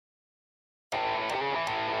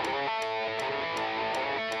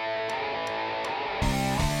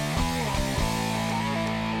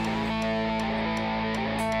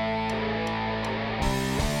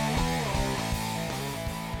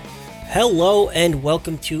Hello and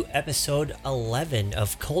welcome to episode 11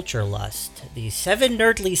 of Culture Lust, the Seven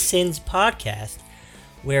Nerdly Sins podcast,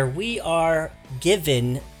 where we are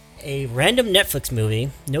given a random Netflix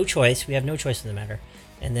movie, no choice, we have no choice in the matter,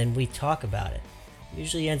 and then we talk about it.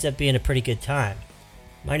 Usually ends up being a pretty good time.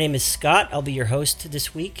 My name is Scott, I'll be your host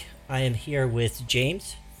this week. I am here with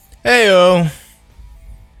James. Heyo!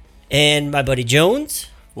 And my buddy Jones.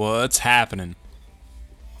 What's happening?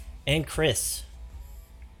 And Chris.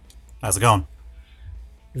 How's it going?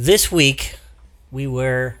 This week, we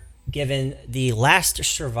were given The Last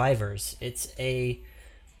Survivors. It's a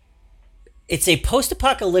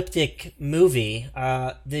post-apocalyptic movie.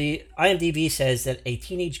 The IMDb says that a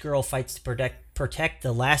teenage girl fights to protect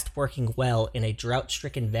the last working well in a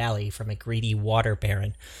drought-stricken valley from a greedy water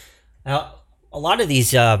baron. Now, a lot of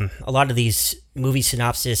these movie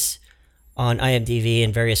synopsis on IMDb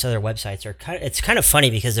and various other websites it's kind of funny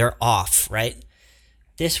because they're off, right?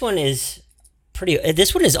 This one is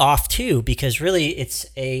off too, because really it's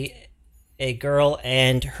a girl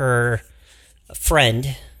and her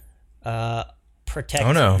friend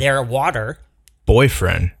protect their water.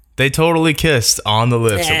 Boyfriend. They totally kissed on the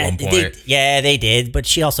lips at one point. They did, but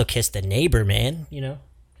she also kissed the neighbor, man. You know,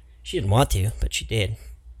 she didn't want to, but she did.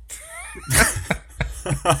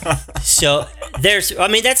 So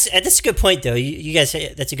that's a good point though. You guys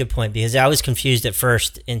say that's a good point, because I was confused at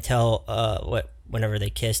first until whenever they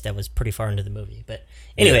kissed, that was pretty far into the movie. But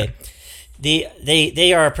anyway,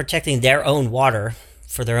 they are protecting their own water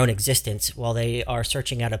for their own existence while they are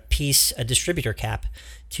searching out a distributor cap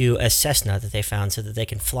to a Cessna that they found so that they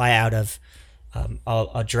can fly out of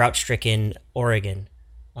a drought-stricken Oregon.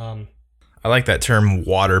 I like that term,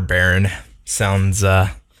 water baron. Sounds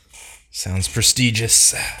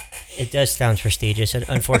prestigious. It does sound prestigious, and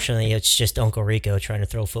unfortunately, it's just Uncle Rico trying to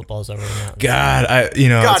throw footballs over the mountain. God,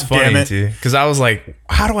 it's funny too, because I was like,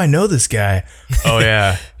 "How do I know this guy?" Oh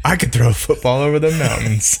yeah, I could throw a football over the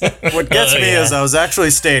mountains. What gets me is I was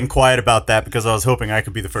actually staying quiet about that because I was hoping I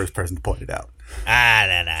could be the first person to point it out. No.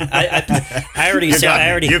 I already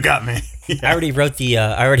said. You got me. Yeah. I already wrote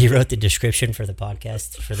the description for the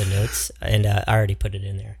podcast for the notes, and I already put it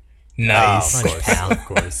in there. Nice, of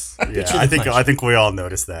course. Yeah, I think we all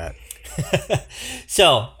noticed that.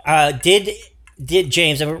 So, did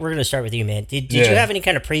James? We're going to start with you, man. Did you have any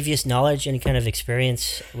kind of previous knowledge, any kind of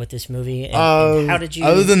experience with this movie? And how did you?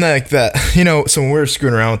 Other than that, so when we were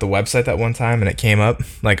screwing around with the website that one time and it came up,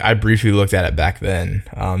 like I briefly looked at it back then.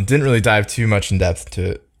 Didn't really dive too much in depth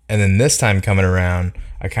to it, and then this time coming around,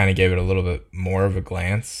 I kind of gave it a little bit more of a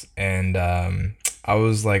glance, and I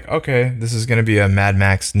was like, okay, this is going to be a Mad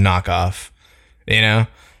Max knockoff, The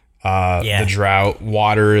drought,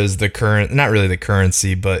 water is not really the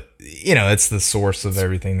currency, but, it's the source of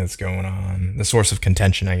everything that's going on. The source of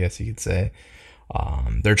contention, I guess you could say.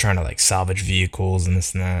 They're trying to, salvage vehicles and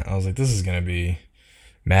this and that. I was like, this is going to be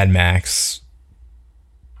Mad Max,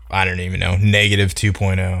 I don't even know, negative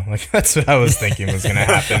 2.0. That's what I was thinking was going to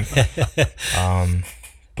happen.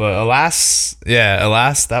 But alas,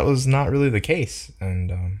 that was not really the case,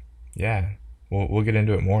 and we'll get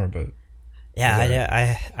into it more. But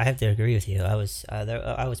I have to agree with you. I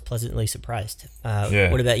was pleasantly surprised.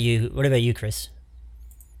 What about you? What about you, Chris?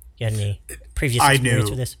 You had any previous experience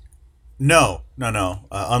with this? No.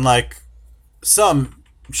 Unlike some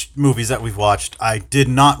movies that we've watched, I did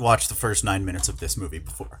not watch the first 9 minutes of this movie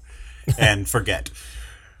before and forget.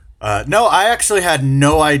 No, I actually had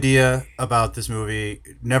no idea about this movie.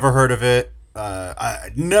 Never heard of it.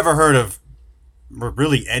 I never heard of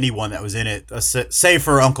really anyone that was in it, save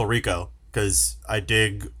for Uncle Rico, because I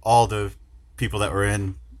dig all the people that were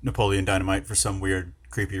in Napoleon Dynamite for some weird,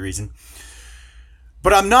 creepy reason.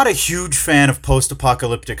 But I'm not a huge fan of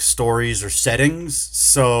post-apocalyptic stories or settings,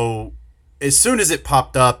 so as soon as it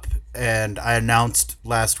popped up and I announced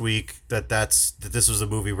last week that this was a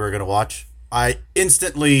movie we were going to watch, I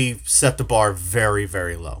instantly set the bar very,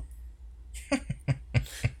 very low.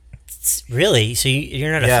 Really? So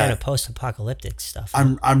you're not a fan of post-apocalyptic stuff?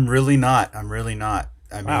 Huh? I'm really not. I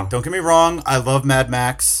mean, Don't get me wrong. I love Mad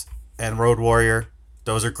Max and Road Warrior.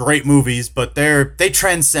 Those are great movies, but they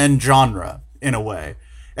transcend genre in a way.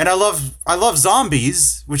 And I love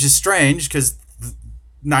zombies, which is strange because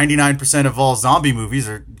 99% of all zombie movies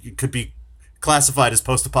could be classified as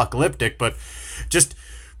post-apocalyptic, but just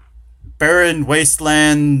barren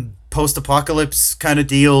wasteland post-apocalypse kind of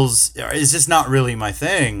deals is just not really my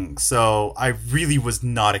thing. So I really was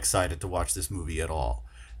not excited to watch this movie at all.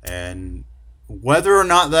 And whether or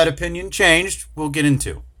not that opinion changed, we'll get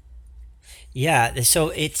into. Yeah, so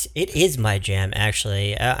it is my jam,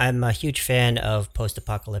 actually. I'm a huge fan of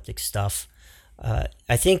post-apocalyptic stuff.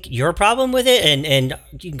 I think your problem with it, and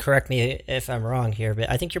you can correct me if I'm wrong here, but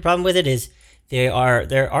I think your problem with it is there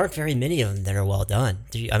aren't very many of them that are well done.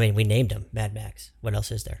 I mean, we named them Mad Max. What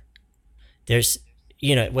else is there? There's,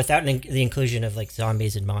 without the inclusion of like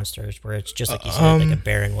zombies and monsters, where it's just like you said, like a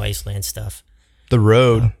barren wasteland stuff. The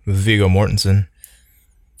Road with Viggo Mortensen.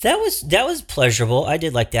 That was pleasurable. I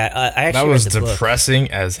did like that. I actually That was read the depressing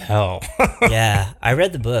as hell. book. Yeah, I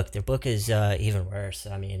read the book. The book is even worse.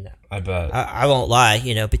 I mean, I bet. I won't lie.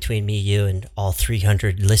 Between me, you, and all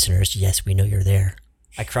 300 listeners, yes, we know you're there.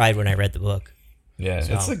 I cried when I read the book. Yeah,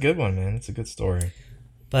 it's a good one, man. It's a good story.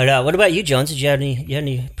 But what about you, Jones? Did you have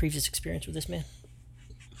any previous experience with this, man?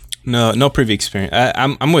 No previous experience.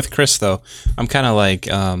 I'm with Chris though. I'm kind of like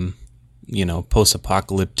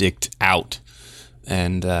post-apocalyptic out,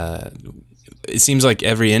 and it seems like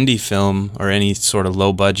every indie film or any sort of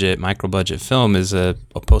low-budget, micro-budget film is a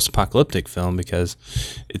post-apocalyptic film, because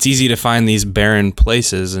it's easy to find these barren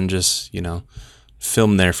places and just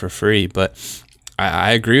film there for free. But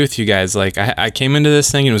I agree with you guys. Like I came into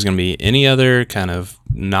this thing and it was going to be any other kind of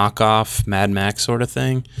knockoff Mad Max sort of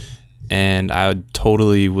thing, and I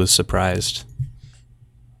totally was surprised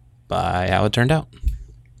by how it turned out.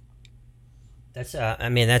 That's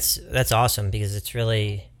that's awesome, because it's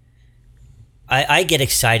really I get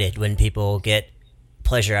excited when people get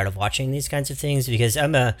pleasure out of watching these kinds of things, because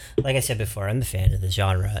like I said before, I'm a fan of the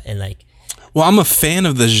genre, and like, well, I'm a fan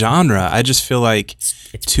of the genre. I just feel like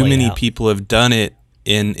it's too many out. people have done it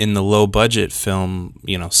in the low budget film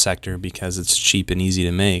sector, because it's cheap and easy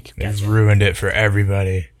to make. It's ruined it for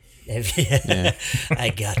everybody. Yeah.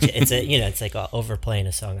 I got you. It's it's like overplaying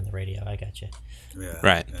a song on the radio. I got you. Yeah.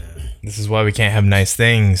 Right. This is why we can't have nice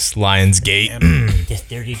things, Lionsgate. This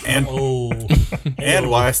dirty. And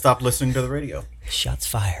why I stopped listening to the radio. Shots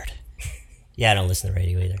fired. Yeah, I don't listen to the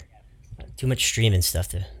radio either. Too much streaming stuff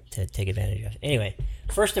to take advantage of. Anyway,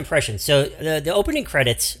 first impression. So the opening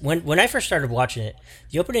credits, when I first started watching it,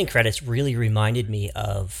 the opening credits really reminded me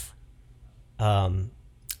of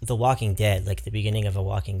The Walking Dead, like the beginning of a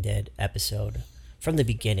Walking Dead episode. From the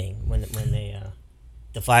beginning, when they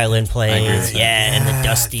the violin plays, and the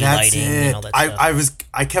dusty lighting and all that stuff.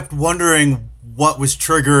 I kept wondering what was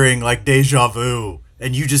triggering like deja vu,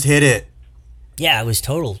 and you just hit it. Yeah, it was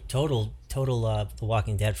total The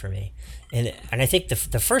Walking Dead for me, and I think the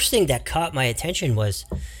first thing that caught my attention was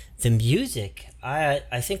the music. I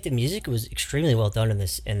think the music was extremely well done in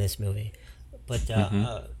this movie. But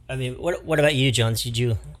I mean, what about you, Jones? Did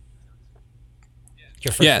you?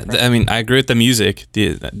 Your first impression? I agree with the music.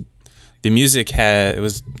 The music it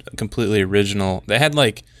was completely original. They had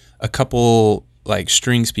like a couple like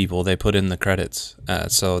strings people they put in the credits.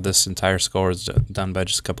 So this entire score was done by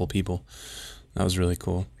just a couple people. That was really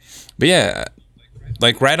cool. But yeah,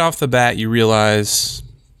 like right off the bat, you realize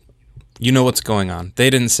what's going on.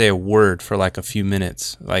 They didn't say a word for like a few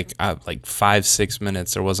minutes, like 5-6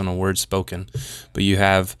 minutes. There wasn't a word spoken, but you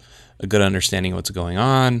have a good understanding of what's going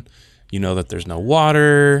on. You know that there's no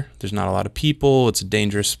water, there's not a lot of people, it's a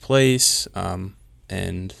dangerous place,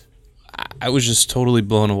 and I was just totally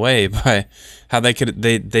blown away by how they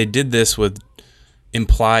did this with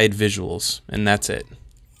implied visuals, and that's it.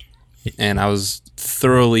 And I was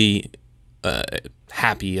thoroughly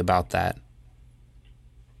happy about that,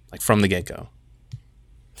 like from the get-go.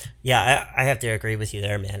 Yeah, I have to agree with you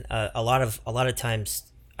there, man. A lot of times,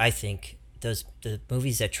 I think the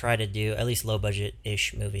movies that try to do, at least low budget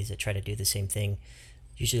ish movies that try to do the same thing,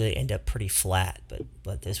 usually end up pretty flat.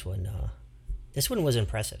 But this one was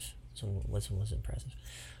impressive. This one was impressive.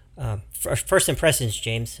 First impressions,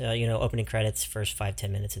 James. Opening credits, first 5-10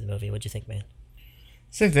 minutes of the movie. What'd you think, man?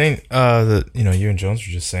 Same thing. That you and Jones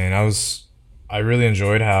were just saying. I really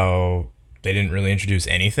enjoyed how they didn't really introduce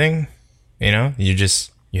anything. You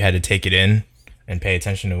had to take it in and pay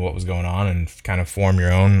attention to what was going on and kind of form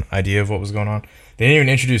your own idea of what was going on. They didn't even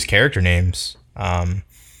introduce character names.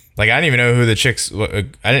 Like I didn't even know who the chick's. I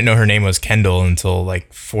didn't know her name was Kendall until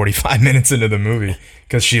like 45 minutes into the movie,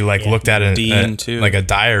 because she looked at like a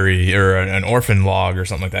diary or an orphan log or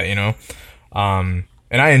something like that, And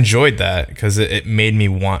I enjoyed that because it made me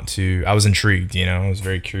want to. I was intrigued, I was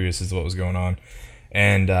very curious as to what was going on.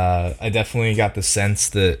 And I definitely got the sense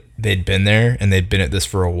that they'd been there and they'd been at this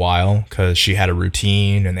for a while, because she had a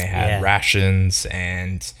routine and they had rations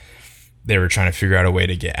and they were trying to figure out a way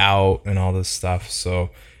to get out and all this stuff.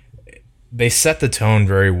 So they set the tone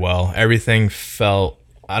very well. Everything felt,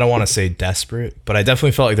 I don't want to say desperate, but I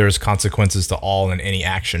definitely felt like there was consequences to all and any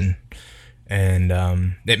action. And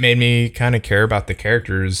it made me kind of care about the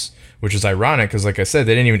characters, which is ironic because, like I said,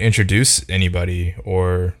 they didn't even introduce anybody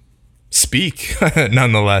or speak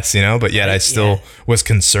nonetheless, but yet I still was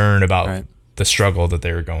concerned about the struggle that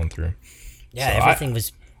they were going through. Yeah, So everything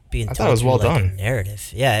was being I told thought it was through well like a done.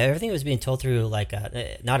 narrative. Yeah, everything was being told through like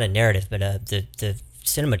not a narrative, but the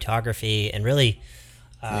cinematography and really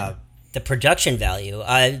the production value.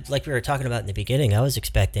 I like we were talking about in the beginning. I was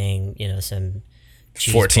expecting some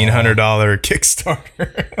 $1,400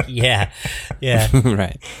 Kickstarter. Yeah, yeah,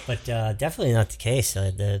 Right. but definitely not the case.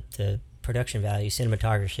 The production value,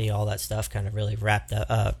 cinematography, all that stuff kind of really wrapped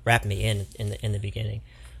me in the beginning.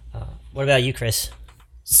 What about you, Chris?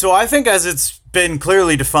 So I think, as it's been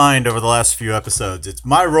clearly defined over the last few episodes, it's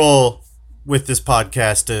my role with this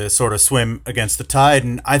podcast to sort of swim against the tide,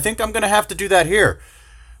 and I think I'm going to have to do that here,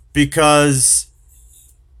 because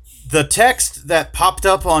the text that popped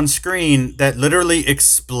up on screen that literally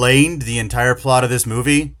explained the entire plot of this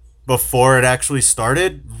movie before it actually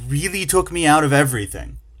started really took me out of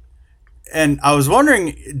everything. And I was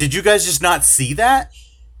wondering, did you guys just not see that,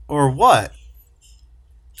 or what?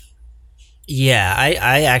 Yeah,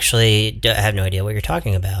 I actually have no idea what you're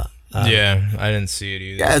talking about. Yeah, I didn't see it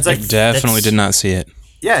either. Yeah, it's I like definitely did not see it.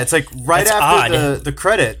 Yeah, it's like right That's after odd. the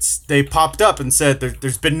credits, they popped up and said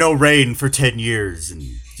there's been no rain for 10 years. And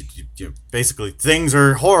basically, things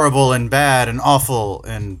are horrible and bad and awful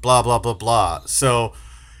and blah, blah, blah, blah. So,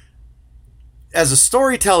 as a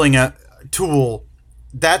storytelling tool,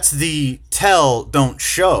 that's the tell, don't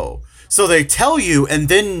show. So they tell you and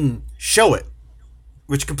then show it,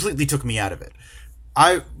 which completely took me out of it.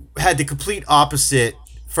 I had the complete opposite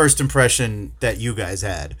first impression that you guys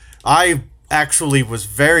had. I actually was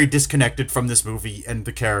very disconnected from this movie and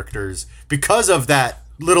the characters because of that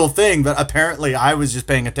little thing that apparently I was just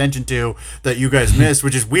paying attention to that you guys missed,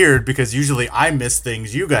 which is weird because usually I miss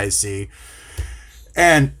things you guys see.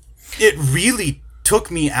 And it really took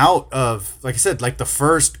me out of, like I said, like the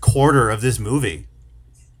first quarter of this movie.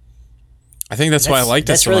 I think that's why I liked it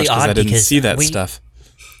that's so really much, because odd I didn't because see that we- stuff.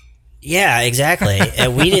 Yeah, exactly.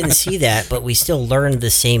 And we didn't see that, but we still learned the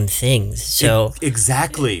same things. So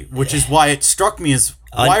Exactly, which is why it struck me as,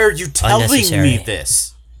 why are you telling unnecessary. me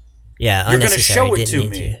this? yeah, You're gonna unnecessary. show it Didn't to need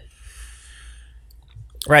me.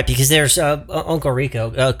 Right, because there's Uncle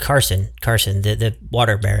Rico, Carson, the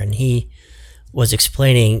water baron. He was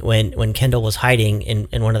explaining when Kendall was hiding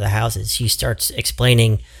in one of the houses. He starts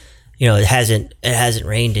explaining, it hasn't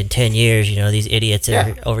rained in 10 years. These idiots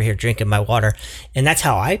are over here drinking my water, and that's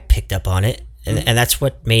how I picked up on it, and that's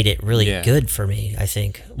what made it really Yeah. good for me. I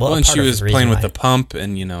think. Well, and part she of was the reason playing with why. the pump,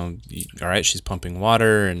 and all right, she's pumping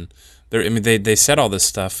water, and they said all this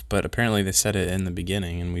stuff, but apparently they said it in the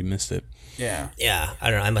beginning, and we missed it. Yeah. Yeah, I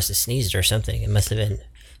don't know. I must have sneezed or something. It must have been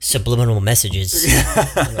subliminal messages.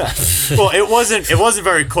 Well, it wasn't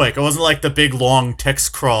very quick. It wasn't like the big long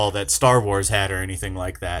text crawl that Star Wars had or anything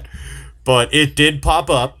like that. But it did pop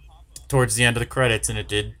up towards the end of the credits, and it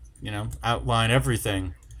did, outline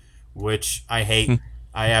everything, which I hate.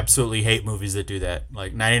 I absolutely hate movies that do that.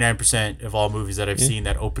 Like 99% of all movies that I've seen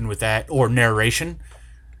that open with that or narration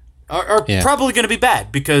are Yeah. probably going to be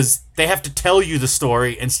bad because they have to tell you the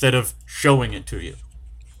story instead of showing it to you.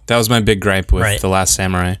 That was my big gripe with Right. The Last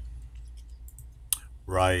Samurai.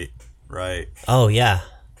 Right. Oh yeah,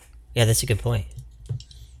 that's a good point.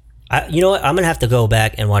 You know what? I'm gonna have to go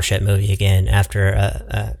back and watch that movie again after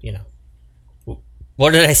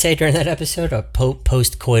What did I say during that episode? A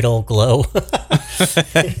post-coital glow.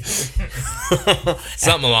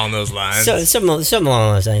 Something along those lines. So some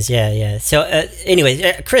along those lines. Yeah. So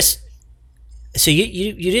anyway, Chris. So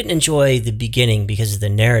you didn't enjoy the beginning because of the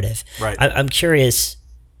narrative. Right. I'm curious.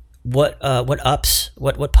 What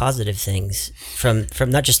positive things from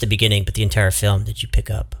not just the beginning but the entire film did you pick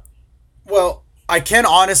up? Well, I can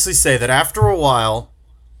honestly say that after a while,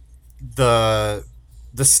 the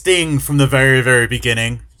sting from the very, very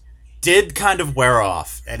beginning did kind of wear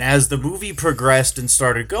off. And as the movie progressed and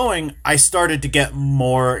started going, I started to get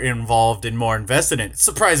more involved and more invested in it,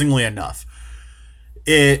 surprisingly enough.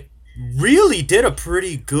 It really did a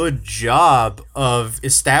pretty good job of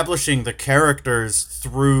establishing the characters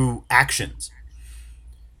through actions.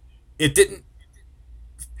 It didn't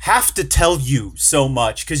have to tell you so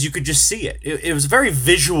much because you could just see it. It was a very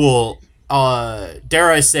visual, dare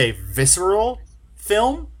I say, visceral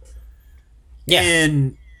film. Yeah,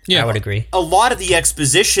 And I would agree. a lot of the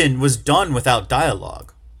exposition was done without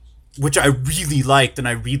dialogue, which I really liked and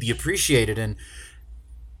I really appreciated. And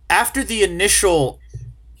after the initial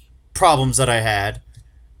problems that I had,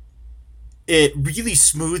 it really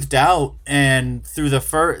smoothed out, and through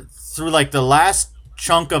the last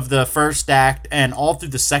chunk of the first act and all through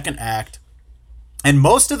the second act and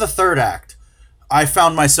most of the third act, I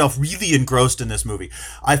found myself really engrossed in this movie.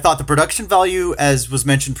 I thought the production value, as was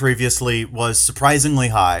mentioned previously, was surprisingly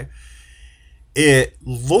high. It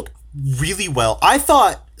looked really well. I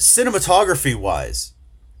thought cinematography wise,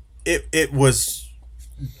 it was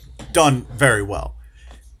done very well.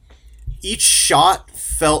 Each shot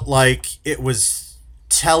felt like it was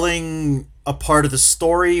telling a part of the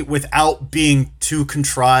story without being too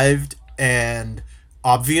contrived and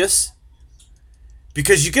obvious.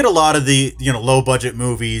 Because you get a lot of the, low budget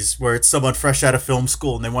movies where it's someone fresh out of film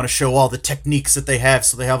school and they want to show all the techniques that they have.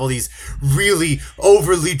 So they have all these really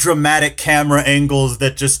overly dramatic camera angles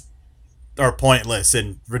that just are pointless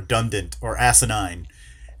and redundant or asinine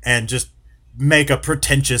and just make a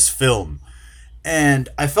pretentious film. And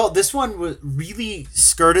I felt this one was really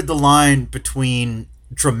skirted the line between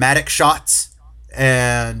dramatic shots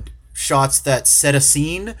and shots that set a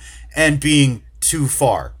scene and being too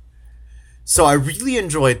far. So I really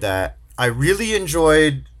enjoyed that.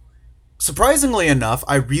 Surprisingly enough,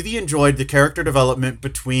 I really enjoyed the character development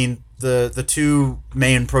between the two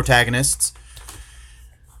main protagonists.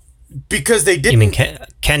 Because they didn't... You mean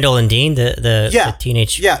Kendall and Dean, the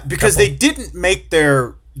teenage because couple? they didn't make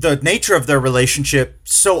the nature of their relationship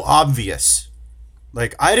so obvious.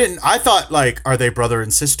 Like, I thought, like, are they brother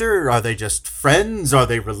and sister? Are they just friends? Are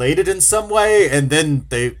they related in some way? And then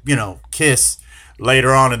they, kiss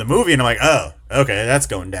later on in the movie, and I'm like, oh, okay, that's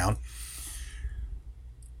going down.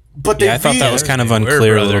 But I thought that was kind of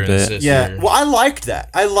unclear a little bit. Yeah, well, I liked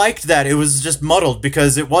that. It was just muddled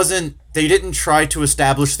because they didn't try to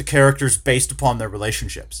establish the characters based upon their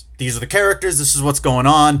relationships. These are the characters, this is what's going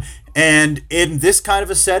on, and in this kind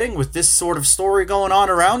of a setting, with this sort of story going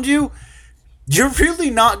on around you, you're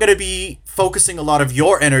really not going to be focusing a lot of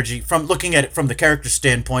your energy from looking at it from the character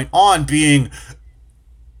standpoint on being,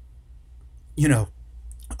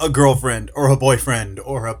 a girlfriend or a boyfriend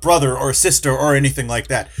or a brother or a sister or anything like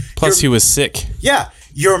that. Plus, he was sick. Yeah,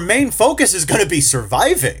 your main focus is going to be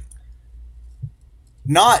surviving,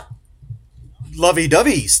 not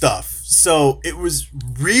lovey-dovey stuff. So it was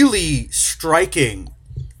really striking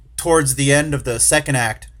towards the end of the second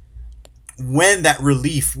act when that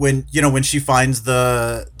relief, when she finds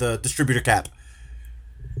the distributor cap.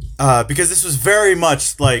 Because this was very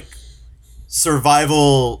much like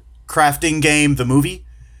survival crafting game, the movie.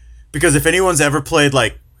 Because if anyone's ever played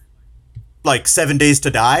like 7 Days to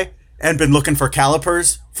Die and been looking for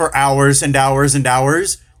calipers for hours and hours and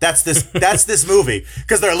hours, that's this movie.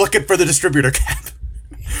 Because they're looking for the distributor cap.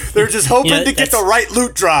 They're just hoping to get the right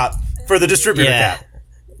loot drop for the distributor cap.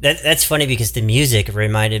 That's funny because the music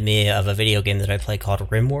reminded me of a video game that I play called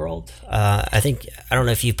RimWorld. I don't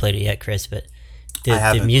know if you've played it yet, Chris, but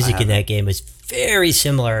the music in that game was very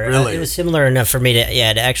similar. Really? It was similar enough for me to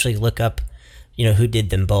actually look up, who did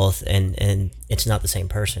them both, and it's not the same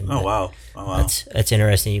person. Oh wow! That's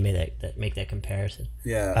interesting. You made make that comparison.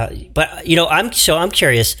 Yeah. But I'm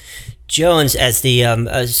curious, Jones, as the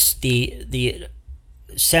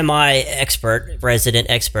semi-expert, resident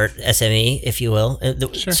expert, SME, if you will,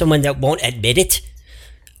 someone that won't admit it,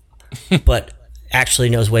 but actually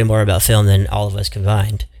knows way more about film than all of us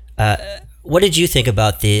combined. What did you think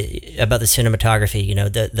about the cinematography?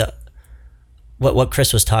 What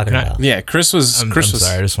Chris was talking about? Yeah, Chris was. I'm Chris was.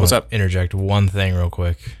 sorry, I just what's want up? to interject one thing real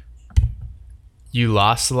quick. You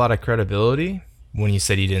lost a lot of credibility when you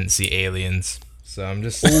said you didn't see Aliens. So I'm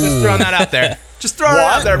just throwing that out there. Just throwing it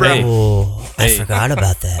out there, bro. Hey. Oh, I forgot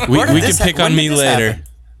about that. We can pick on me later.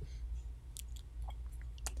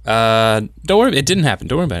 Don't worry. It didn't happen.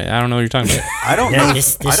 Don't worry about it. I don't know what you're talking about. I don't Yeah, know.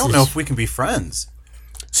 this I don't is- know if we can be friends.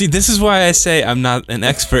 See, this is why I say I'm not an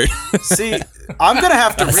expert. See, I'm gonna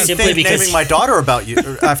have to Simply rethink because- naming my daughter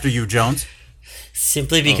after you, Jones.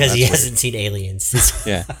 Simply because he that's hasn't seen Aliens.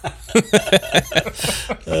 Yeah.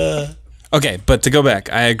 Okay, but to go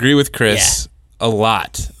back, I agree with Chris a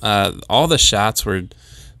lot. All the shots were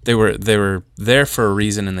there for a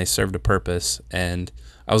reason and they served a purpose. And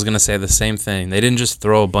I was gonna say the same thing. They didn't just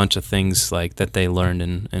throw a bunch of things like that they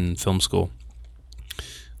learned in film school.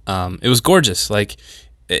 It was gorgeous. Like,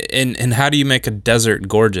 and how do you make a desert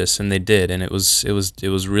gorgeous? And they did, and it was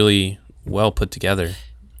really well put together.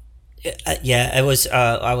 I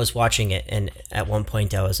was watching it, and at one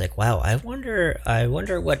point I was like, "Wow, I wonder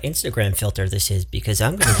what Instagram filter this is because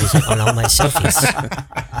I'm going to use it on all my selfies.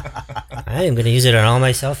 I am going to use it on all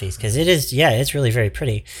my selfies because it is, it's really very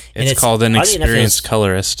pretty. And It's called an oddly enough, experienced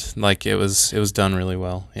colorist. Like it was done really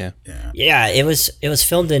well. Yeah. Yeah, it was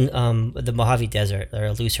filmed in the Mojave Desert,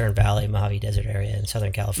 or Lucerne Valley, Mojave Desert area in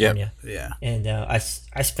Southern California. Yeah. And I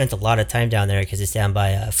spent a lot of time down there because it's down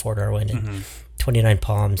by Fort Irwin and 29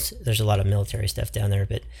 Palms. There's a lot of military stuff down there,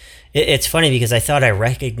 but it's funny because I thought I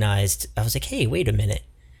was like, hey, wait a minute.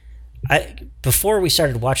 Before we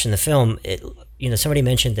started watching the film, somebody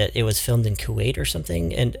mentioned that it was filmed in Kuwait or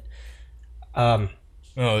something, and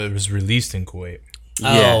Oh, it was released in Kuwait.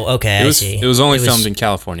 Oh, okay, I see. It was only filmed in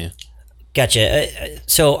California. Gotcha.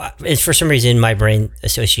 For some reason, my brain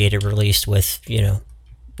associated released with,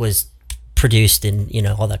 was produced and,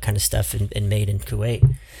 all that kind of stuff and made in Kuwait.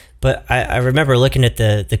 But I remember looking at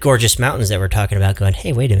the gorgeous mountains that we're talking about going,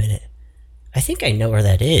 hey, wait a minute. I think I know where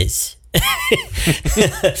that is.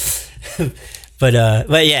 But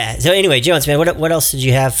yeah. So anyway, Jones, man, what else did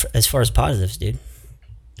you have as far as positives, dude?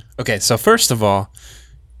 Okay, so first of all,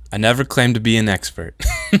 I never claimed to be an expert.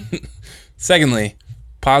 Secondly,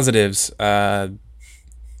 positives. The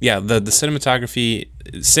cinematography.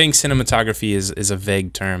 Saying cinematography is a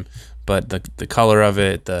vague term, but the color of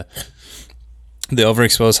it, the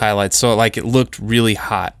overexposed highlights. So like it looked really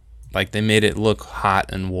hot. Like they made it look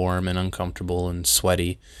hot and warm and uncomfortable and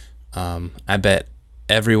sweaty. I bet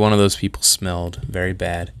every one of those people smelled very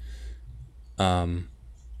bad.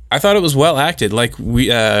 I thought it was well acted. Like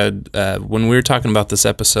when we were talking about this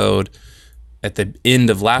episode at the end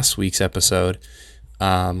of last week's episode,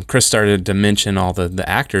 Chris started to mention all the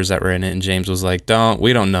actors that were in it, and James was like,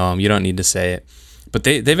 we don't know them. You don't need to say it. But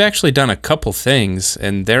they've actually done a couple things,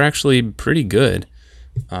 and they're actually pretty good.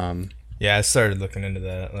 Yeah, I started looking into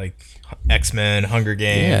that, like X-Men, Hunger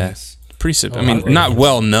Games. Yeah, not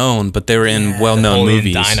well known, but they were in well-known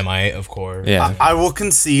movies. Dynamite, of course. Yeah, I will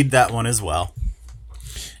concede that one as well.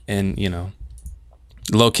 And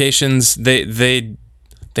locations. They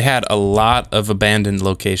had a lot of abandoned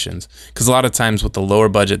locations because a lot of times with the lower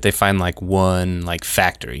budget, they find like one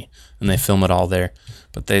factory and they film it all there.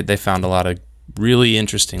 But they found a lot of really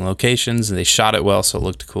interesting locations and they shot it well, so it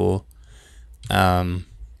looked cool.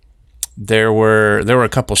 There were a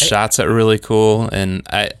couple shots that were really cool, and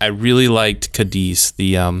I really liked Cadiz,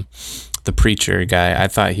 the preacher guy. I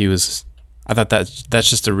thought that's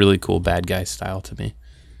just a really cool bad guy style to me.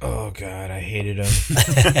 Oh God, I hated him.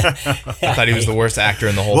 I thought he was the worst actor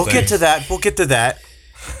in the whole thing. We'll get to that.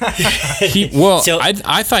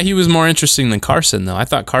 I thought he was more interesting than Carson, though. I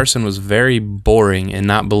thought Carson was very boring and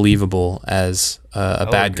not believable as a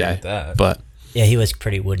bad guy. With that. But yeah, he was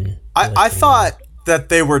pretty wooden. I thought that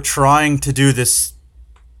they were trying to do this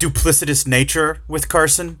duplicitous nature with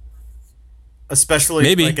Carson, especially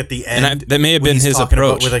maybe like at the end. And that may have when been he's his talking about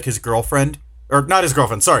approach with like his girlfriend, or not his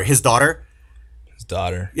girlfriend. Sorry, his daughter. His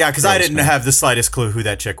daughter. Yeah, because I didn't have the slightest clue who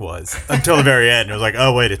that chick was until the very end. I was like,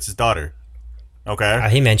 oh wait, it's his daughter. Okay.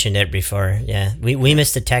 He mentioned it before. Yeah, we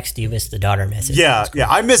missed the text. You missed the daughter message. Yeah.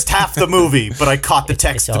 I missed half the movie, but I caught the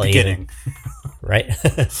text at the beginning. Right.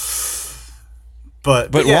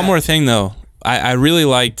 But yeah. One more thing though, I really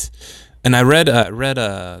liked, and I read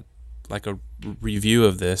a review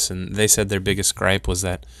of this, and they said their biggest gripe was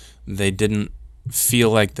that they didn't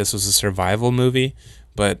feel like this was a survival movie,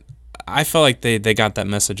 but I felt like they got that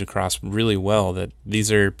message across really well, that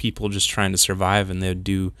these are people just trying to survive, and they would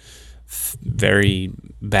do very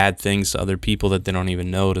bad things to other people that they don't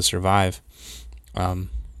even know to survive.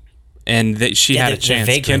 And she had a chance.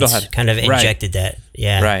 Kendall had kind of injected that.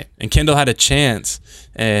 Yeah. Right. And Kendall had a chance,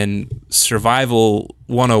 and Survival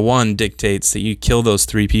 101 dictates that you kill those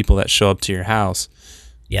 3 people that show up to your house.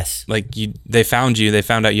 Yes. Like they found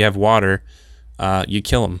out you have water, you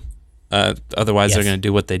kill them. Otherwise they're going to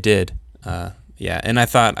do what they did. Yeah. And I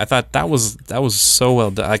thought that was so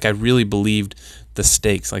well done. Like I really believed the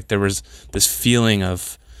stakes. Like there was this feeling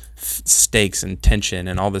of stakes and tension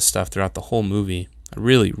and all this stuff throughout the whole movie. I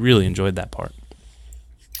really, really enjoyed that part.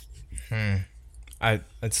 I'd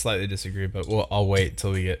slightly disagree, but I'll wait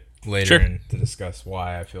till we get later to discuss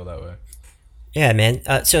why I feel that way. Yeah, man.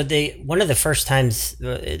 So one of the first times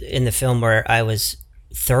in the film where I was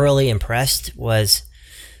thoroughly impressed was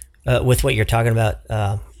with what you're talking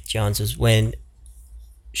about, Jones, was when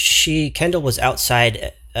Kendall was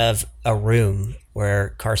outside of a room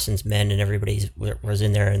where Carson's men and everybody was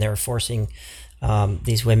in there, and they were forcing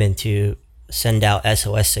these women to send out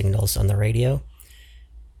SOS signals on the radio,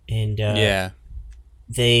 and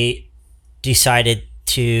they decided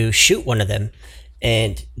to shoot one of them,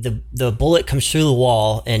 and the bullet comes through the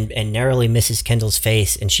wall and narrowly misses Kendall's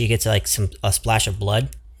face, and she gets like a splash of blood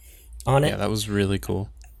on it. Yeah, that was really cool.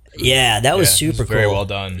 Yeah, that was super cool. Very well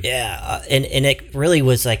done. Yeah, and it really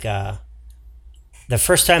was like the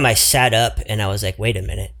first time I sat up and I was like, wait a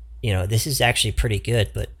minute, this is actually pretty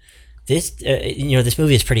good, but this this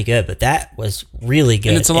movie is pretty good, but that was really good.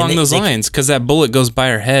 And it's along those lines, because that bullet goes by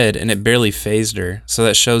her head and it barely phased her, so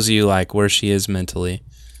that shows you like where she is mentally.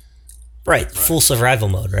 Right, full survival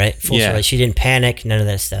mode, right? Survival. She didn't panic, none of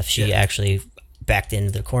that stuff. She actually backed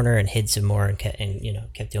into the corner and hid some more and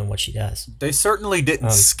kept doing what she does. They certainly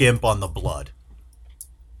didn't skimp on the blood.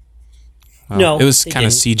 Well, No, it was they kind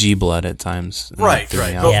of didn't. CG blood at times. and that Right, threw me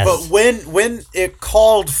right. off. But, Yes. but when it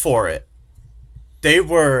called for it, they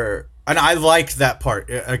were, and I liked that part.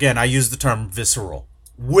 Again, I use the term visceral.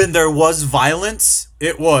 When there was violence,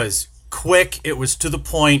 it was quick, it was to the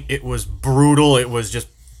point, it was brutal, it was just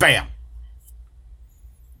bam.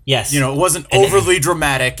 Yes. You know, it wasn't overly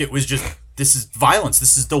dramatic. It was just, this is violence.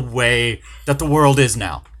 This is the way that the world is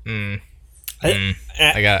now. I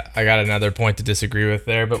got another point to disagree with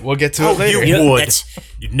there, but we'll get to Oh, it later. you would. that's-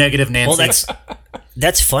 You negative Nancy. Well,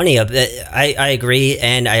 that's funny. I agree,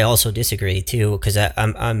 and I also disagree too, because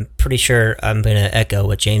I'm pretty sure I'm gonna echo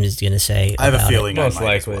what James is gonna say. I have a about it. feeling I Most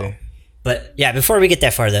might as likely. well. But yeah, before we get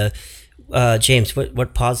that far though, James,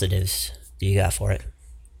 what positives do you got for it?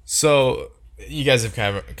 So you guys have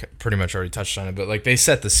kind of pretty much already touched on it, but like they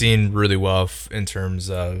set the scene really well in terms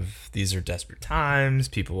of these are desperate times.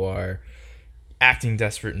 People are acting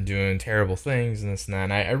desperate and doing terrible things and this and that.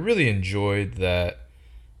 And I really enjoyed that.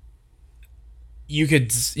 You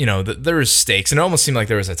could, there was stakes, and it almost seemed like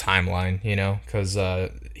there was a timeline, because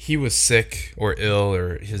he was sick or ill,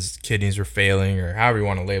 or his kidneys were failing, or however you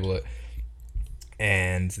want to label it,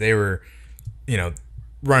 and they were,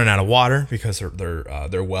 running out of water because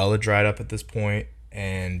their well had dried up at this point.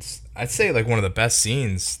 And I'd say like one of the best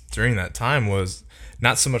scenes during that time was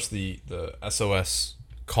not so much the SOS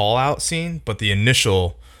call out scene, but the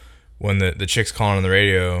initial, when the chick's calling on the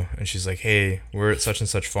radio and she's like, hey, we're at such and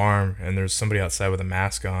such farm and there's somebody outside with a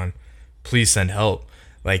mask on, please send help.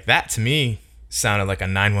 Like that to me sounded like a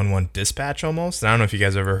 911 dispatch almost. And I don't know if you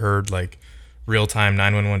guys ever heard like real-time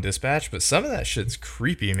 911 dispatch, but some of that shit's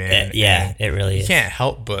creepy, man. Yeah, And it really you is. can't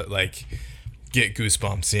help but like get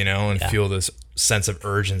goosebumps, and feel this sense of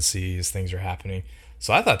urgency as things are happening.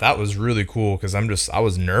 So I thought that was really cool because I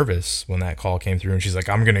was nervous when that call came through and she's like,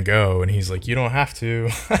 I'm gonna go, and he's like, you don't have to.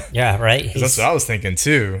 Yeah, right. That's what I was thinking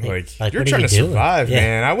too. Like like, you're what are trying you to doing? survive, Yeah.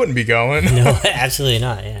 man. I wouldn't be going. No, absolutely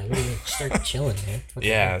not. Yeah, what are you start chilling, man? What the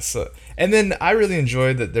Yeah. hell? So, and then I really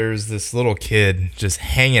enjoyed that there's this little kid just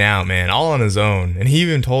hanging out, man, all on his own. And he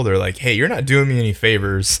even told her like, hey, you're not doing me any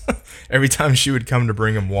favors. Every time she would come to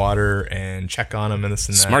bring him water and check on him and this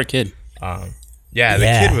and that. Smart kid. Yeah, the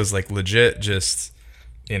Yeah. kid was like legit just,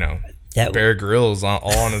 That Bear Grylls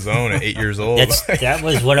all on his own at 8 years old. that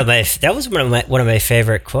was one of my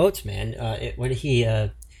favorite quotes, man. It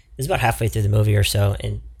was about halfway through the movie or so,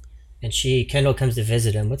 and Kendall comes to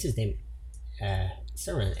visit him. What's his name?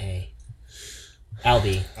 Started with an A.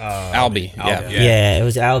 Albie. Albie. Yeah. Yeah, it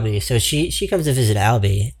was Albie. So she comes to visit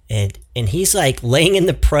Albie, and he's like laying in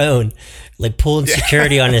the prone, like pulling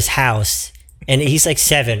security on his house, and he's like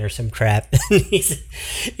 7 or some crap.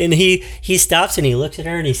 and he stops and he looks at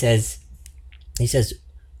her and he says,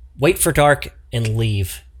 "Wait for dark and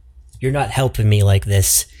leave. You're not helping me like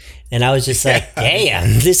this." And I was just like,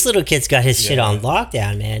 "Damn, this little kid's got his shit on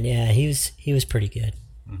lockdown, man." Yeah, he was pretty good.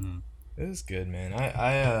 It was good, man.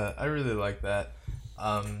 I really like that.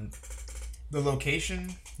 The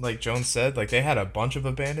location, like Jones said, like they had a bunch of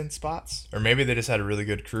abandoned spots, or maybe they just had a really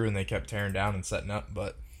good crew and they kept tearing down and setting up.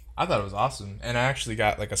 But I thought it was awesome, and I actually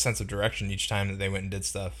got like a sense of direction each time that they went and did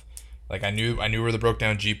stuff. Like I knew where the broke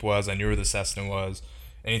down Jeep was. I knew where the Cessna was.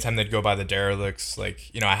 Anytime they'd go by the derelicts,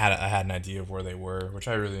 like I had an idea of where they were, which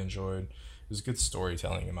I really enjoyed. It was good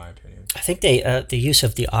storytelling, in my opinion. I think the use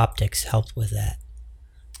of the optics helped with that.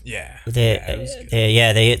 Yeah. They it was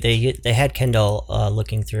good. they had Kendall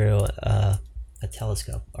looking through a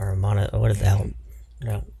telescope or a monitor. What is the hell?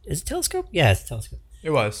 No, is it a telescope? Yeah, it's a telescope. It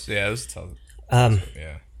was. Yeah, it was.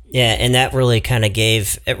 Yeah. Yeah, and that really kind of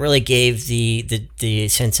gave the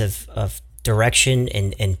sense of direction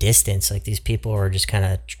and distance. Like these people were just kind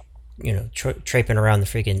of traipsing around the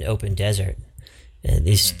freaking open desert.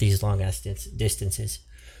 These long ass distances.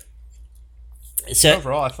 So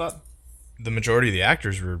Overall, I thought the majority of the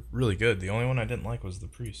actors were really good. The only one I didn't like was the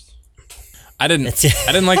priest. I didn't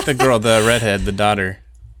like the girl, the redhead, the daughter.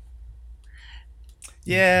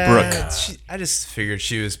 Yeah, Brooke. I just figured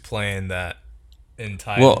she was playing that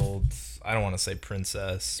entitled. I don't want to say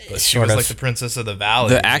princess, but she Sort was of. like the princess of the valley.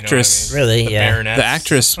 The you know what I actress- mean? Really, The yeah. Baroness. The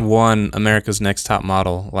actress won America's Next Top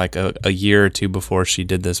Model like a year or two before she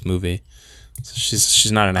did this movie. So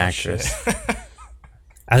she's not an actress.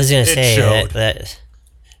 I was gonna say showed. that She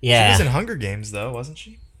yeah, was in Hunger Games, though, wasn't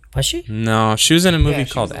she? was she? No, she was in a movie Yeah,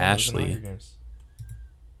 she called was the one that was in Ashley. Hunger Games.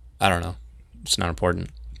 I don't know. It's not important.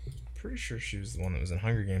 Pretty sure she was the one that was in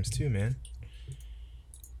Hunger Games too, man.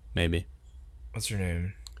 Maybe. What's her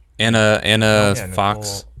name? Anna Yeah,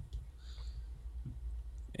 Fox.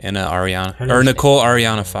 Anna Ariana. Her Or name's- Nicole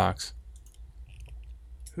Ariana Fox.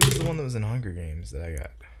 Who was the one that was in Hunger Games that I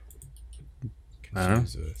got I don't know.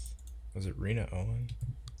 confused with? Was it Rena Owen?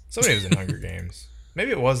 Somebody was in Hunger Games.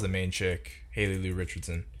 Maybe it was the main chick, Haley Lou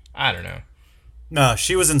Richardson. I don't know. No,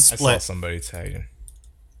 she was in I saw Split. somebody tagging.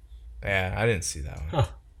 Yeah, I didn't see that one. Huh.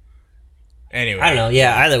 Anyway, I don't know.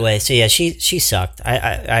 Yeah, either way. So yeah, she sucked.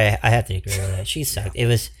 I have to agree with that. She sucked. It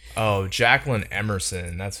was Oh, Jacqueline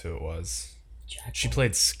Emerson. That's who it was. Jacqueline. She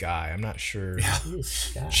played Sky. I'm not sure.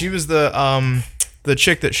 Who's that? She was the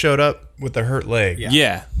chick that showed up with the hurt leg.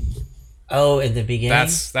 Yeah. Oh, in the beginning.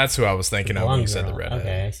 That's who I was thinking of when Blonde you said the girl. redhead.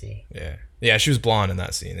 Okay, I see. Yeah. Yeah, she was blonde in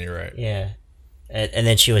that scene. You're right. Yeah, and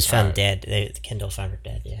then she was found dead. Kendall found her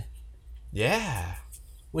dead. Yeah, Yeah.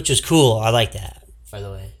 which was cool. I like that. By the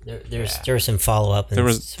way, there was some follow up. There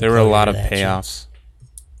were a lot of payoffs.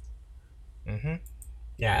 Mm-hmm.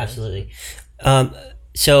 Yeah, absolutely.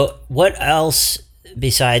 So what else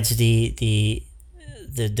besides the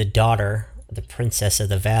daughter, the princess of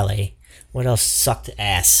the valley? What else sucked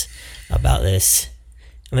ass about this?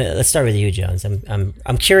 I mean, let's start with you, Jones.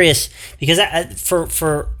 I'm curious because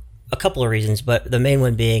for a couple of reasons, but the main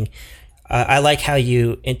one being I like how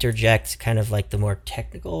you interject kind of like the more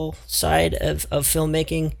technical side of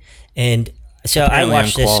filmmaking, and so Apparently I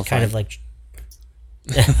watched this unqualified. kind of like.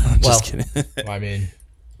 well, Just kidding. Well,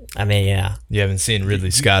 I mean, yeah. you haven't seen Ridley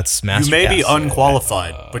Scott's masterpiece. You may be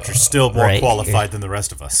unqualified, but you're still more Right. qualified than the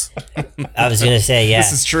rest of us. I was gonna say, yeah.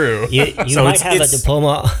 This is true. You So might have a it's-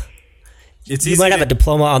 diploma. It's You easy. might have a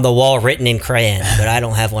diploma on the wall written in crayon, but I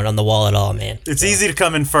don't have one on the wall at all, man. It's easy to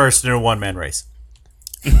come in first in a one-man race.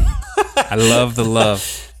 I love the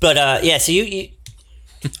love. But yeah, so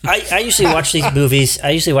I usually watch these movies. I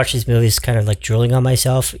usually watch these movies kind of like drooling on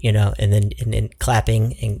myself, and then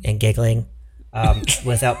clapping and giggling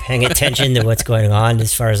without paying attention to what's going on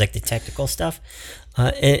as far as like the technical stuff.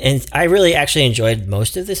 And I really actually enjoyed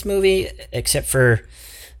most of this movie, except for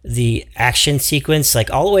the action sequence, like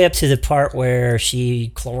all the way up to the part where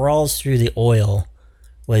she crawls through the oil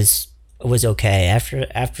was okay.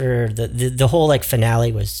 After the whole like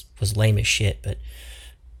finale was lame as shit. But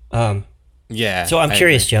Yeah. so I'm I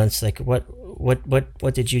curious, agree. Jones, like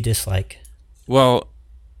what did you dislike? Well,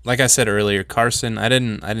 like I said earlier, Carson, I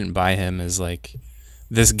didn't buy him as like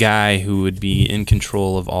this guy who would be in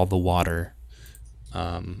control of all the water.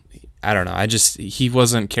 I don't know. He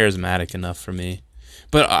wasn't charismatic enough for me.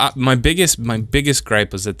 But my biggest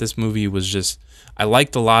gripe was that this movie was just, I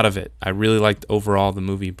liked a lot of it. I really liked overall the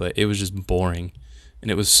movie, but it was just boring,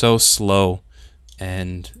 and it was so slow,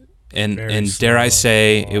 and dare I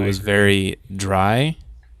say, it was very dry,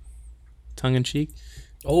 tongue in cheek.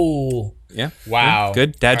 Oh, Yeah. Wow.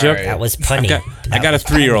 Good dad All joke. right. that was punny. I got a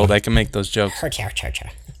 3-year-old. I can make those jokes.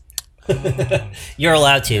 You're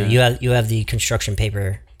allowed to. You have the construction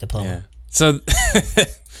paper diploma. Yeah. So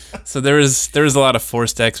so there was a lot of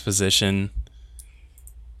forced exposition.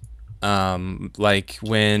 Like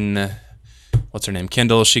when what's her name?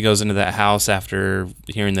 Kendall, she goes into that house after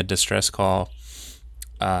hearing the distress call.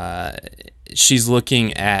 She's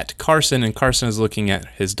looking at Carson, and Carson is looking at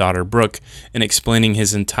his daughter Brooke and explaining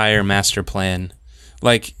his entire master plan.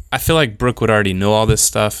 Like, I feel like Brooke would already know all this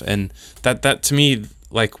stuff, and that to me,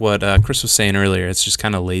 like what Chris was saying earlier, it's just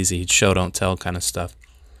kind of lazy, show don't tell kind of stuff.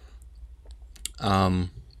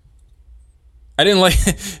 I didn't like,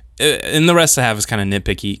 and the rest I have is kind of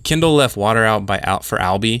nitpicky. Kendall left water out for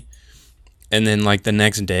Albie, and then like the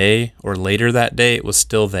next day or later that day, it was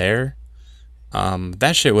still there.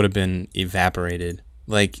 That shit would have been evaporated.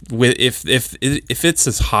 Like if it's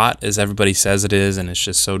as hot as everybody says it is, and it's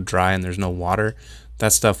just so dry and there's no water,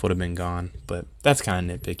 that stuff would have been gone. But that's kind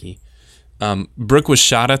of nitpicky. Brooke was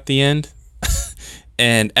shot at the end,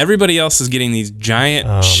 and everybody else is getting these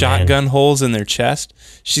giant shotgun holes in their chest.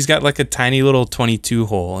 She's got like a tiny little 22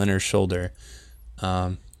 hole in her shoulder.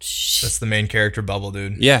 That's the main character bubble,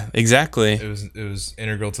 dude. Yeah, exactly. It was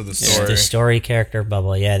integral to the It's story. the story character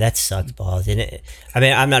bubble. Yeah, that sucks balls. And I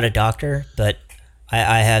mean, I'm not a doctor, but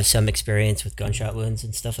I have some experience with gunshot wounds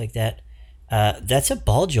and stuff like that. That's a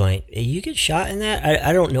ball joint. You get shot in that.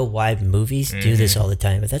 I don't know why movies do this all the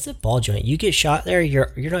time, but that's a ball joint. You get shot there,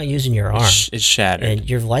 you're not using your arm, It's shattered. and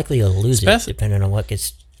you're likely to lose it Especially- depending on what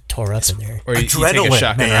gets tore up in there. Or you take a Adrenaline,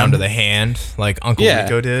 shotgun man. round to the hand, like Uncle Yeah.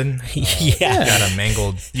 Rico did. Yeah. You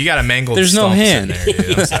got a mangled. There's no stumps hand. in there,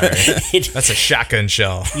 dude. I'm sorry. That's a shotgun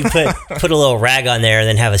shell. You put a little rag on there and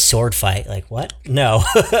then have a sword fight. Like what? No.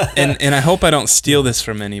 and I hope I don't steal this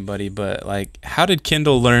from anybody, but like, how did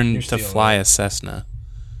Kendall learn to stealing fly a Cessna?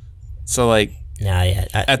 So like, Nah, yeah.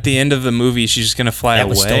 at the end of the movie, she's just gonna fly That away.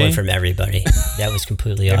 was stolen from everybody. That was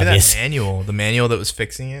completely Maybe obvious. that manual, the manual that was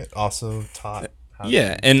fixing it, also taught. How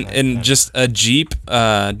Yeah, to- and just a Jeep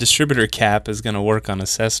distributor cap is gonna work on a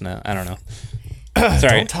Cessna. I don't know.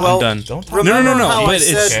 Sorry, I'm done. Don't talk. No. how I But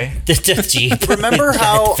said- it's The Jeep. Remember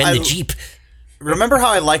how Defend I- the Jeep. Remember how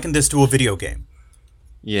I likened this to a video game?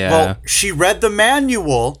 yeah. Well, she read the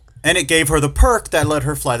manual, and it gave her the perk that let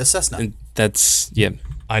her fly the Cessna. And that's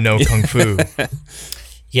I know kung fu.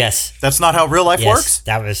 Yes. That's not how real life Yes. works?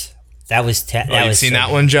 That was that Oh, you've was seen so that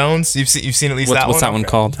good. one, Jones? You've seen at least that one. What's that one Okay.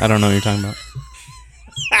 called? I don't know what you're talking about.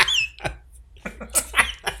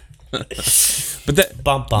 But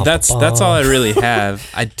Bum, bum, that's bum. all I really have.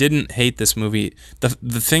 I didn't hate this movie. The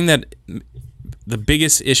thing that the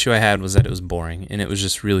biggest issue I had was that it was boring and it was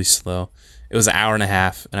just really slow. It was an hour and a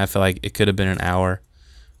half, and I feel like it could have been an hour.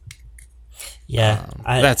 Yeah.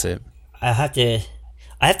 That's it. I have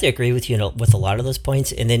to agree with you with a lot of those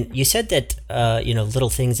points. And then you said that little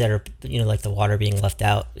things that are like the water being left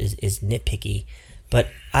out is nitpicky, but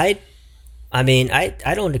I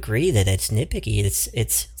don't agree that it's nitpicky.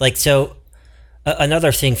 It's like so.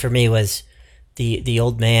 Another thing for me was the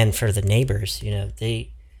old man for the neighbors.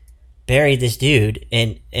 They buried this dude,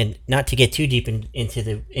 and not to get too deep into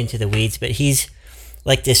the weeds, but he's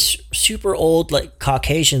like this super old, like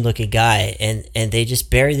Caucasian looking guy, and they just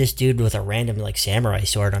bury this dude with a random like samurai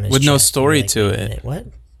sword on his With chest. no And story you're like, to wait a it. minute, What?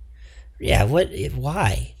 Yeah. What?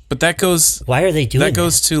 Why? But that goes Why are they doing that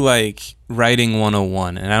goes to like writing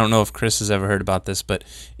 101, and I don't know if Chris has ever heard about this, but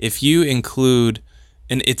if you include,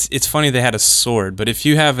 and it's funny they had a sword, but if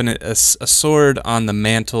you have a sword on the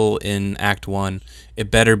mantle in Act 1, it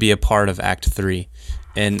better be a part of Act 3.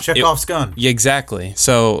 And Chekhov's gun. Yeah, exactly.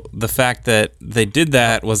 So the fact that they did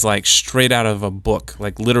that was like straight out of a book,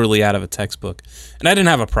 like literally out of a textbook. And I didn't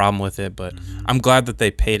have a problem with it, but I'm glad that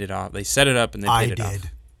they paid it off. They set it up and they paid it off.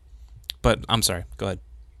 But I'm sorry. Go ahead.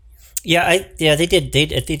 Yeah, they did. They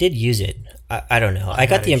did use it. I don't know. I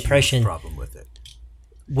got the impression Problem with it.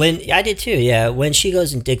 when I did too. Yeah, when she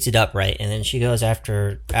goes and digs it up, right, and then she goes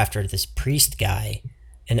after this priest guy,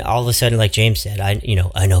 and all of a sudden, like James said,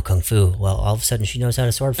 I know kung fu. Well, all of a sudden she knows how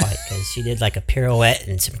to sword fight because she did like a pirouette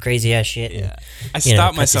and some crazy ass shit. And, I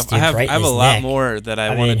stopped cut this myself. dude I have right in a his lot neck. more that I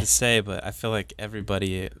I wanted mean- to say, but I feel like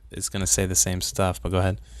everybody is going to say the same stuff. But go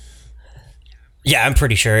ahead. Yeah, I'm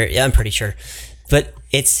pretty sure. But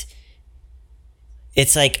it's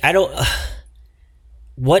like I don't.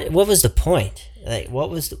 What was the point? Like, what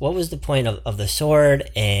was the point of the sword,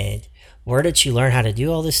 and where did she learn how to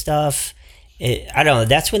do all this stuff? I don't know.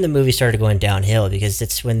 That's when the movie started going downhill because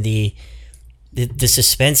that's when the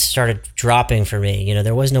suspense started dropping for me.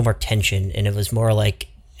 There was no more tension, and it was more like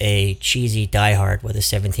a cheesy Die Hard with a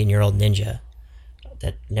 17-year-old ninja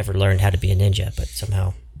that never learned how to be a ninja, but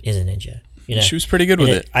somehow is a ninja. She was pretty good with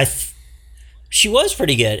it. She was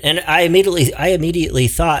pretty good, and I immediately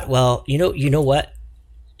thought, well, you know what?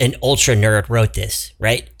 An ultra nerd wrote this,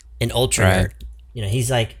 right? An ultra Right. nerd. He's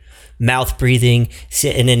like mouth breathing,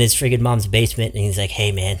 sitting in his friggin' mom's basement, and he's like,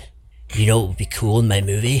 "Hey, man, you know what would be cool in my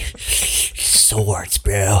movie? Swords,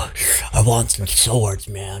 bro. I want some swords,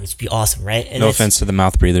 man. It'd be awesome, right?" And No it's- offense to the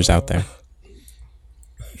mouth breathers out there.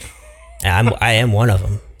 I am one of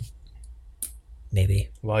them. Maybe.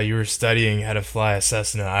 While you were studying how to fly a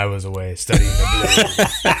Cessna, I was away studying the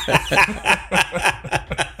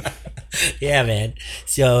blade. Yeah, man.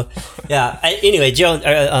 So, yeah. Anyway,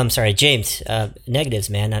 James. Negatives,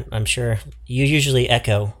 man. I'm sure you usually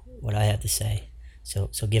echo what I have to say. So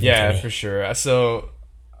give them to Yeah, me. for sure. So,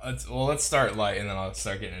 let's start light, and then I'll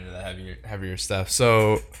start getting into the heavier stuff.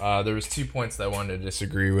 So, there was 2 points that I wanted to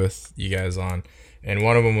disagree with you guys on, and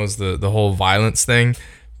one of them was the whole violence thing,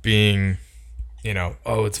 being,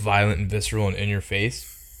 it's violent and visceral and in your face.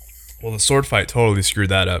 Well, the sword fight totally screwed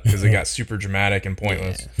that up because it got super dramatic and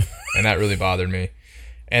pointless, and that really bothered me.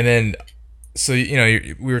 And then, so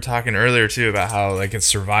we were talking earlier too about how like it's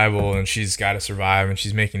survival and she's got to survive and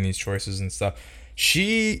she's making these choices and stuff.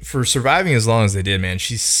 For surviving as long as they did, man,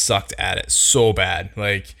 she sucked at it so bad.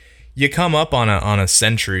 Like, you come up on a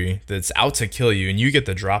sentry that's out to kill you and you get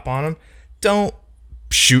the drop on him, don't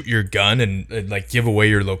shoot your gun and like give away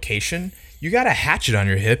your location. You got a hatchet on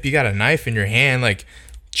your hip, you got a knife in your hand, like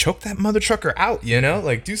choke that mother trucker out,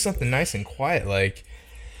 like do something nice and quiet. Like,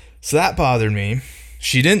 so that bothered me.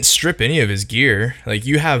 She didn't strip any of his gear. Like,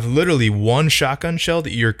 you have literally one shotgun shell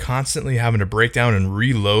that you're constantly having to break down and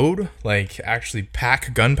reload, like actually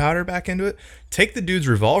pack gunpowder back into it. Take the dude's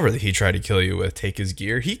revolver that he tried to kill you with, take his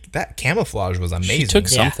gear. That camouflage was amazing. She took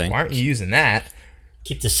Yeah. something. Why aren't you using that?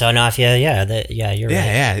 Keep the sun off you. Yeah, you're right.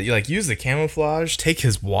 Yeah. You like use the camouflage, take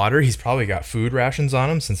his water. He's probably got food rations on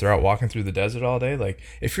him since they're out walking through the desert all day. Like,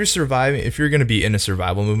 if you're going to be in a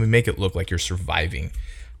survival movie, make it look like you're surviving.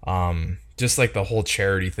 Just like the whole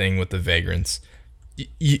charity thing with the vagrants.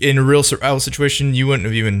 in a real survival situation, you wouldn't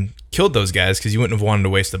have even killed those guys because you wouldn't have wanted to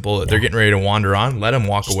waste a bullet. They're getting ready to wander on. Let them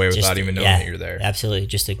walk away without even knowing that you're there. Absolutely,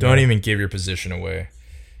 just ignore. Don't even give your position away.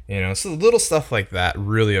 So little stuff like that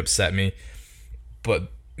really upset me.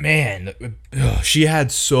 But man, she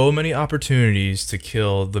had so many opportunities to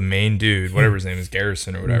kill the main dude, whatever his name is,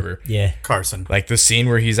 Garrison or whatever. Yeah, Carson. Like the scene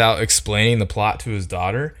where he's out explaining the plot to his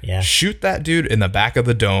daughter. Yeah. Shoot that dude in the back of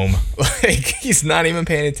the dome. Like he's not even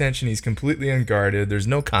paying attention. He's completely unguarded. There's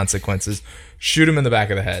no consequences. Shoot him in the back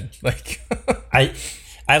of the head. Like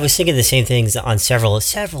I was thinking the same things on several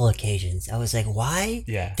occasions. I was like, why?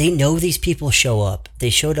 Yeah. They know these people show up. They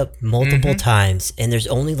showed up multiple times, and there's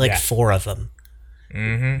only like 4 of them.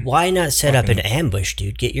 Mm-hmm. Why not set up an ambush,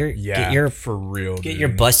 dude? Get your for real. Get your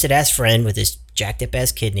busted ass friend with his jacked up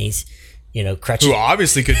ass kidneys, crutches. Who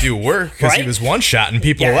obviously could do work because he was one shot and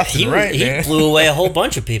people left and right. He blew away a whole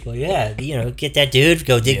bunch of people. Yeah, get that dude,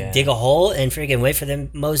 go dig a hole and freaking wait for them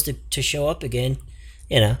Moes to show up again.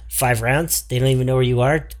 5 rounds. They don't even know where you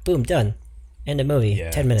are. Boom, done. End of movie.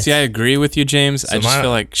 Yeah. 10 minutes. See, I agree with you, James. So I just feel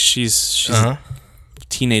like she's a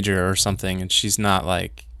teenager or something, and she's not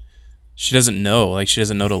like. She doesn't know. Like, she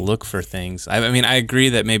doesn't know to look for things. I mean, I agree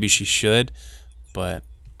that maybe she should, but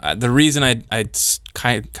the reason I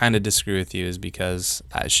kind of disagree with you is because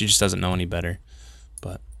she just doesn't know any better.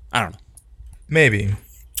 But I don't know. Maybe.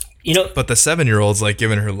 But the 7-year-old's like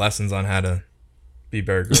giving her lessons on how to be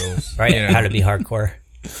Bear Grylls. Right? How to be hardcore.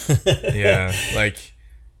 Yeah. Like,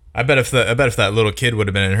 I bet if that little kid would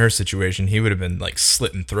have been in her situation, he would have been like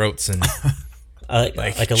slitting throats and...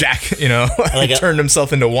 Jack, turned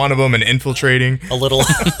himself into one of them and infiltrating. A little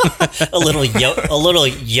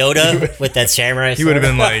Yoda with that samurai sword. He would have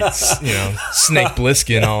been like, Snake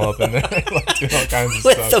Plissken all up in there, like doing all kinds of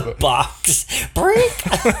with stuff. With the box, break.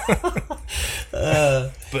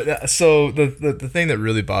 So the thing that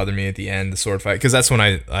really bothered me at the end, the sword fight, because that's when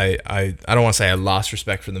I don't want to say I lost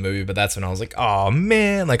respect for the movie, but that's when I was like, oh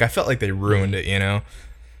man, like I felt like they ruined it,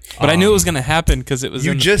 But I knew it was gonna happen because it was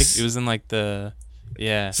it was in like the.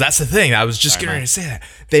 Yeah. So that's the thing. I was just getting ready to say that.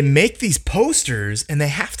 They make these posters and they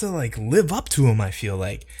have to like live up to them, I feel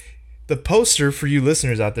like. The poster, for you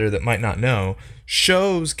listeners out there that might not know,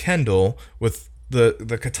 shows Kendall with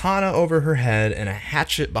the katana over her head and a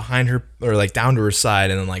hatchet behind her, or like down to her side,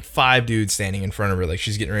 and then like 5 dudes standing in front of her, like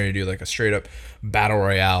she's getting ready to do like a straight up battle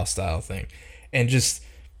royale style thing. And just,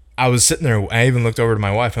 I was sitting there, I even looked over to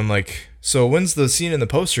my wife, I'm like, so when's the scene in the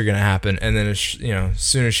poster gonna happen? And then, as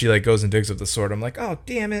soon as she like goes and digs up the sword, I'm like, oh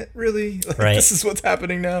damn it, really? Like, right. This is what's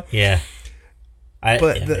happening now. Yeah.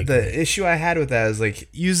 The issue I had with that is like,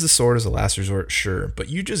 use the sword as a last resort, sure, but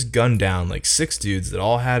you just gunned down like 6 dudes that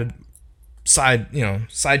all had side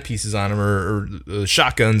pieces on them or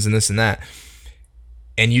shotguns and this and that.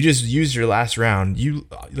 And you just used your last round. You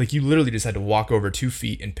literally just had to walk over 2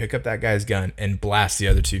 feet and pick up that guy's gun and blast the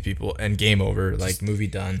other 2 people, and game over. Like, movie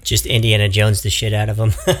done. Just Indiana Jones the shit out of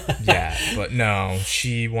him. Yeah, but no,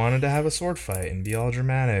 she wanted to have a sword fight and be all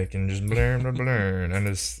dramatic and just blur, blur, blur, and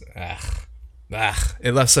just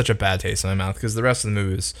it left such a bad taste in my mouth because the rest of the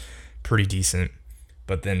movie was pretty decent,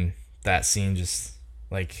 but then that scene just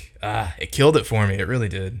like it killed it for me. It really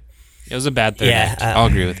did. It was a bad third act. I'll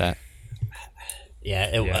agree with that.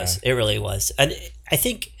 Yeah, it was. It really was. And I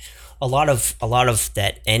think a lot of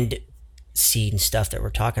that end scene stuff that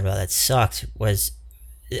we're talking about that sucked was,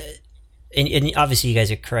 and obviously you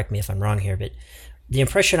guys are correct me if I'm wrong here, but the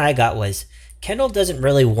impression I got was Kendall doesn't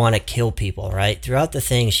really want to kill people, right? Throughout the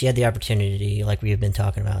thing, she had the opportunity, like we have been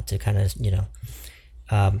talking about, to kind of,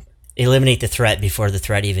 eliminate the threat before the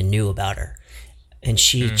threat even knew about her. And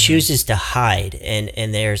she chooses to hide,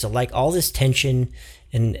 and there's like all this tension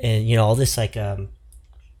and all this like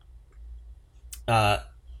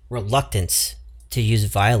reluctance to use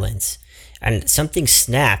violence, and something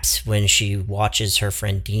snaps when she watches her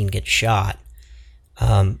friend Dean get shot,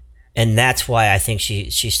 and that's why I think she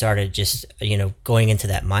started just going into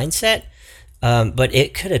that mindset. But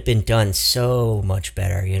it could have been done so much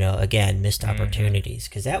better. Again, missed opportunities,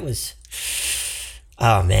 because that was,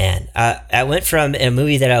 oh man, I went from a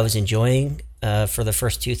movie that I was enjoying for the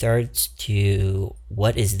first 2/3 to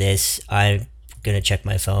what is this? I'm gonna check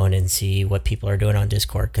my phone and see what people are doing on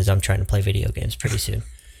Discord because I'm trying to play video games pretty soon.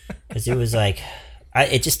 Because it was like,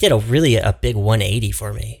 it just did a big 180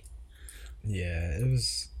 for me. Yeah, it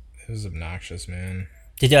was obnoxious, man.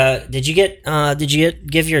 Did you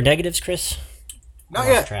give your negatives, Chris? Not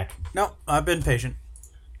yet. Track. No, I've been patient.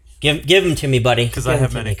 Give them to me, buddy. Because I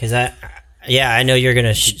have many. Because I know you're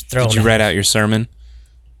gonna throw. Did you write out your sermon?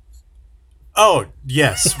 Oh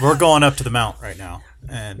yes, we're going up to the mount right now,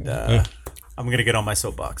 and I'm I'm gonna get on my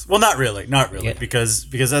soapbox. Well, not really, Yeah. because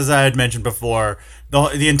as I had mentioned before,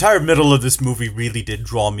 the entire middle of this movie really did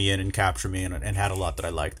draw me in and capture me, and had a lot that I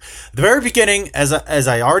liked. The very beginning, as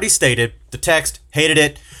I already stated, the text, hated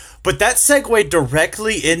it, but that segued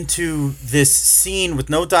directly into this scene with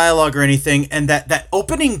no dialogue or anything, and that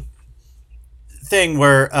opening thing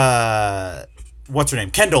where what's her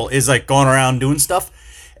name, Kendall, is like going around doing stuff,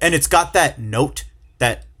 and it's got that note,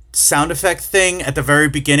 that sound effect thing at the very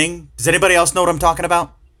beginning. Does anybody else know what I'm talking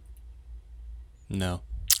about? No.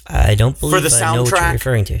 I don't believe For the I know what you're soundtrack,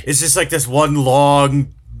 referring to. it's just like this one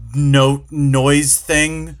long noise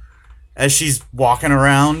thing as she's walking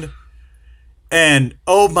around. And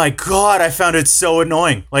oh my god, I found it so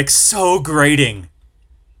annoying. Like, so grating.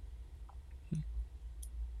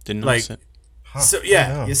 Didn't Like, notice it. so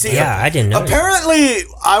yeah, you see, Yeah, I didn't know. apparently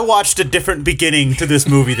I watched a different beginning to this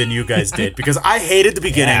movie than you guys did, because I hated the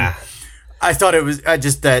beginning. Yeah. I thought it was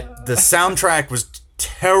that the soundtrack was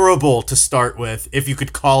terrible to start with, if you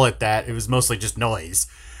could call it that. It was mostly just noise.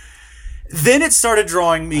 Then it started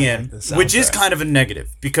drawing me in, which is kind of a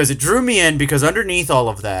negative, because it drew me in because underneath all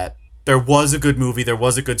of that, there was a good movie, there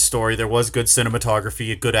was a good story, there was good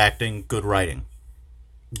cinematography, good acting, good writing,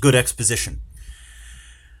 good exposition.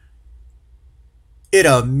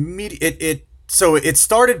 So it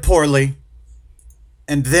started poorly,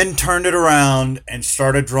 and then turned it around and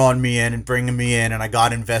started drawing me in and bringing me in, and I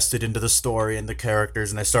got invested into the story and the characters,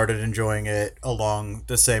 and I started enjoying it along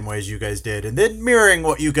the same way as you guys did. And then, mirroring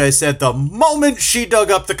what you guys said, the moment she dug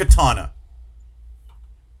up the katana,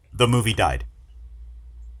 the movie died.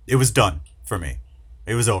 It was done for me.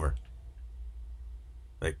 It was over.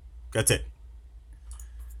 Like, that's it.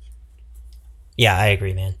 Yeah, I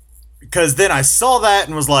agree, man. Because then I saw that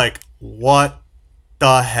and was like, what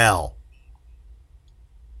the hell?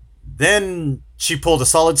 Then she pulled a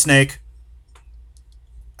Solid Snake.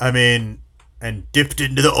 I mean, and dipped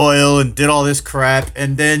into the oil and did all this crap.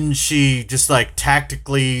 And then she just like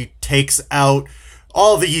tactically takes out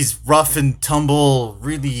all these rough and tumble,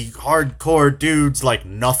 really hardcore dudes like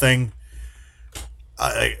nothing.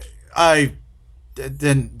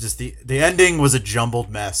 Then just the ending was a jumbled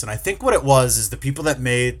mess, and I think what it was is the people that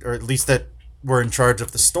made, or at least that were in charge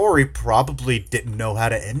of the story, probably didn't know how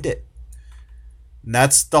to end it. And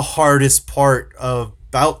that's the hardest part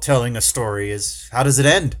about telling a story, is how does it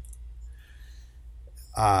end?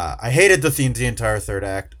 I hated the entire third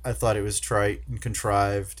act. I thought it was trite and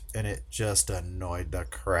contrived, and it just annoyed the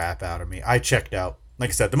crap out of me. I checked out. Like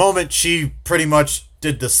I said, the moment she pretty much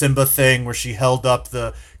did the Simba thing where she held up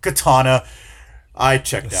the katana, I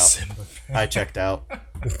checked out. I checked out.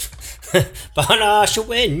 Bana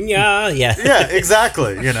Shawenya. Yeah. Yeah,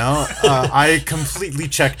 exactly. I completely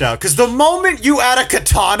checked out. Because the moment you add a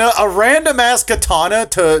katana, a random ass katana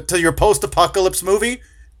to your post-apocalypse movie,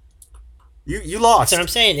 you lost. That's what I'm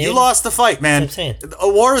saying, dude. You lost the fight, man. That's what I'm saying. A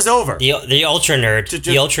war is over. The Ultra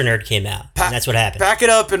Nerd came out, and that's what happened. Pack it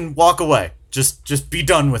up and walk away. Just be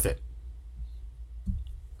done with it.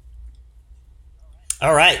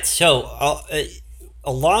 All right, so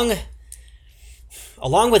along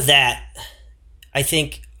with that, I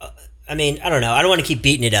think, I mean, I don't know. I don't want to keep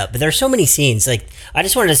beating it up, but there's so many scenes. Like, I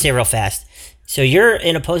just wanted to say real fast. So you're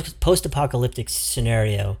in a post-apocalyptic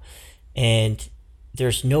scenario, and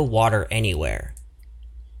there's no water anywhere,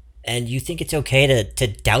 and you think it's okay to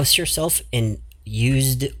douse yourself in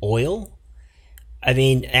used oil? I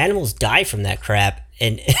mean, animals die from that crap,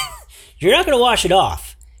 and you're not going to wash it off.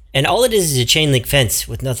 And all it is a chain link fence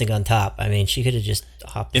with nothing on top. I mean, she could have just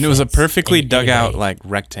hopped. And it was a perfectly dug out like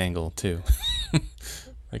rectangle too.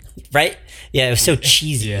 Right? Yeah, it was so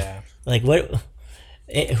cheesy. Yeah. Like what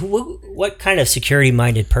kind of security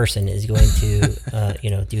minded person is going to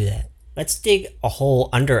do that? Let's dig a hole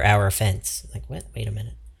under our fence. Like, what? Wait a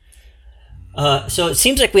minute. So it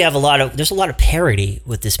seems like there's a lot of parody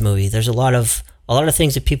with this movie. There's a lot of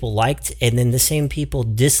things that people liked, and then the same people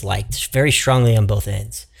disliked very strongly on both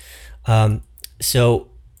ends. So,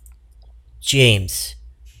 James,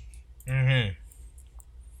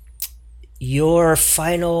 your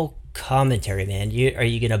final commentary, man. Are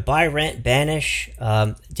you gonna buy, rent, banish?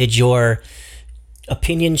 Did your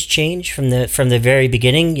opinions change from the very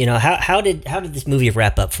beginning? How did this movie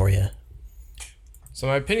wrap up for you? So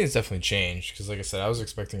my opinions definitely changed because, like I said, I was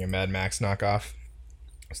expecting a Mad Max knockoff.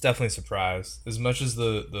 I was definitely surprised. As much as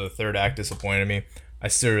the third act disappointed me, I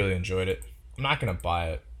still really enjoyed it. I'm not gonna buy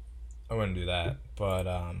it. I wouldn't do that, but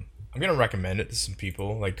I'm gonna recommend it to some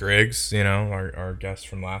people like Griggs, our guest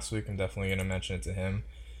from last week. I'm definitely gonna mention it to him,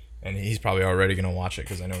 and he's probably already gonna watch it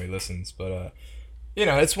because I know he listens. But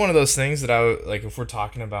it's one of those things that I like. If we're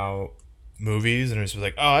talking about movies and just was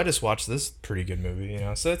like, oh, I just watched this pretty good movie,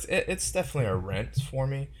 So it's definitely a rent for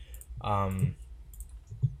me.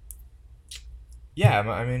 Yeah,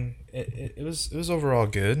 I mean, it was overall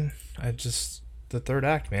good. The third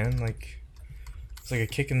act, man, like, it's like a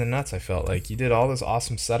kick in the nuts. I felt like you did all this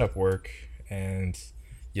awesome setup work and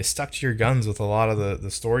you stuck to your guns with a lot of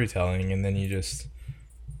the storytelling, and then you just,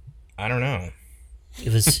 I don't know.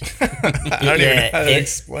 It was. I don't even know how to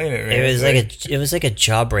explain it, man. It was like a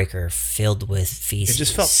jawbreaker filled with feces. It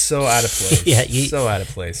just felt so out of place. Yeah, so out of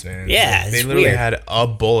place, man. Yeah, like, they literally had a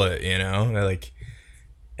bullet, They're like,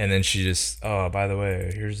 and then she just, oh, by the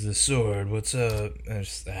way, here's the sword. What's up? And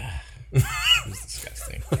it's just, it was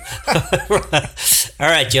disgusting. All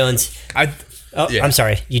right, Jones. Yeah. I'm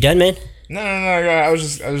sorry. You done, man? No. I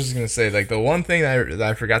was just gonna say, like, the one thing that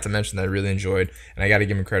I forgot to mention that I really enjoyed, and I got to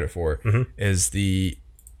give him credit for, is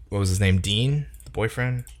what was his name? Dean, the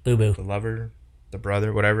boyfriend, Boo Boo, the lover, the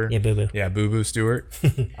brother, whatever. Yeah, Boo Boo. Yeah, Boo Boo Stewart.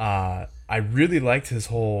 I really liked his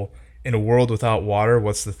whole, in a world without water,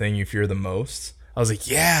 what's the thing you fear the most? I was like,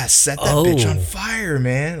 yeah, set that bitch on fire,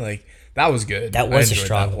 man. Like, that was good. That was a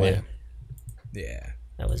strong one. Yeah.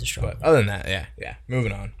 That was a strong one. But other than that, yeah.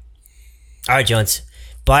 Moving on. All right, Jones.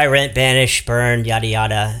 Buy, rent, banish, burn, yada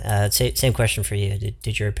yada. Same question for you.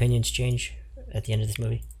 Did your opinions change at the end of this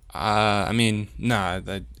movie? I mean, no,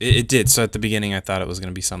 it did. So at the beginning, I thought it was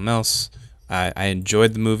going to be something else. I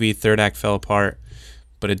enjoyed the movie. Third act fell apart,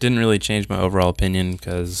 but it didn't really change my overall opinion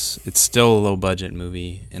because it's still a low budget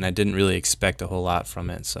movie, and I didn't really expect a whole lot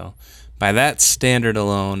from it. So by that standard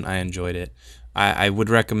alone, I enjoyed it. I would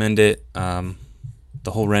recommend it.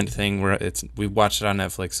 The whole rent thing, we watched it on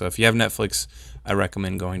Netflix. So if you have Netflix, I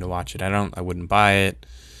recommend going to watch it. I wouldn't buy it,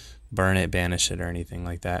 burn it, banish it, or anything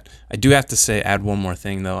like that. I do have to add one more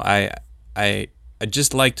thing though. I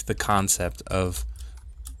just liked the concept of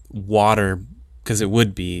water, because it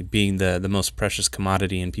would being the most precious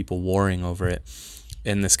commodity and people warring over it.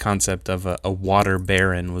 And this concept of a water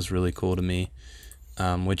baron was really cool to me.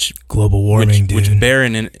 Which global warming, which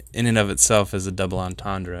baron in and of itself is a double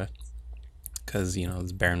entendre, because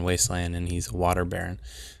it's barren wasteland and he's a water baron.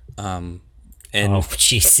 And oh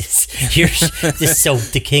Jesus, you're just so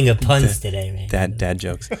the king of puns today, man. Dad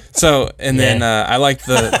jokes. So then I liked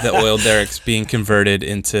the oil derricks being converted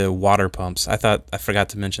into water pumps. I forgot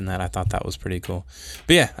to mention that. I thought that was pretty cool.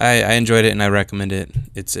 But yeah, I enjoyed it and I recommend it.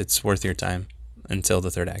 It's worth your time until the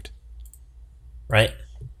third act. Right.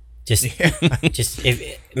 Just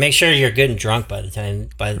make sure you're good and drunk by the time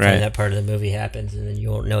that part of the movie happens, and then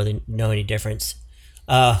you won't know any difference.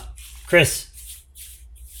 Chris,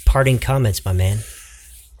 parting comments, my man.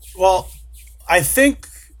 Well, I think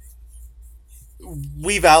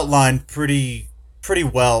we've outlined pretty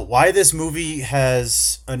well why this movie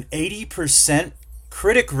has an 80%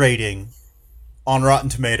 critic rating on Rotten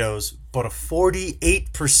Tomatoes, but a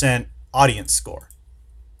 48% audience score.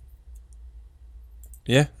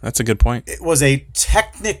 Yeah, that's a good point. It was a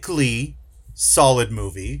technically solid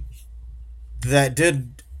movie that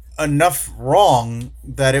did enough wrong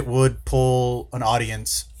that it would pull an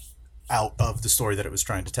audience out of the story that it was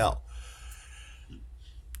trying to tell.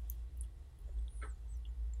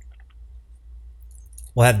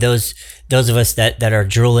 We'll have those of us that are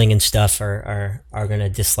drooling and stuff are going to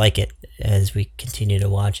dislike it as we continue to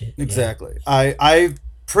watch it. Exactly. Yeah. I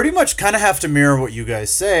pretty much kind of have to mirror what you guys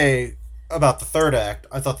say about the third act.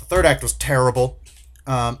 I thought the third act was terrible.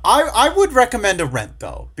 I would recommend a rent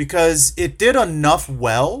though, because it did enough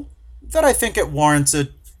well that I think it warrants a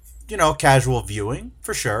casual viewing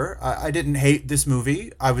for sure. I didn't hate this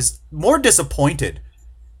movie. I was more disappointed.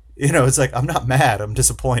 It's like, I'm not mad, I'm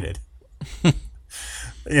disappointed.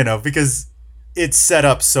 Because it's set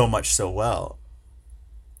up so much so well.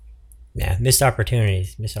 Yeah, missed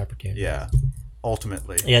opportunities. Yeah.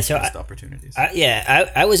 Ultimately, so missed opportunities.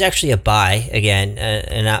 I was actually a buy again,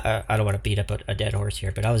 and I don't want to beat up a dead horse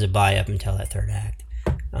here, but I was a buy up until that third act.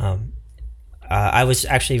 I was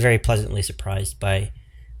actually very pleasantly surprised by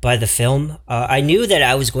the film. I knew that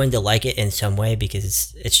I was going to like it in some way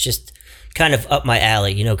because it's just kind of up my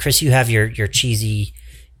alley. Chris, you have your cheesy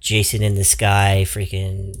Jason in the Sky,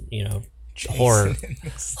 freaking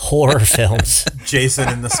horror films. Jason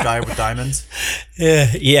in the Sky with diamonds.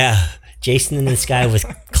 Yeah. Jason in the Sky with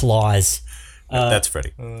claws. That's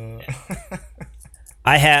Freddy.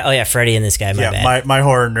 I had Freddy in the Sky. My bad. my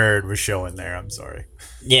horror nerd was showing there. I'm sorry.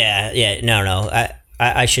 Yeah. No.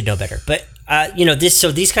 I should know better. But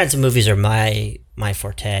these kinds of movies are my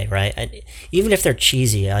forte, right? And even if they're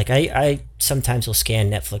cheesy, like I sometimes will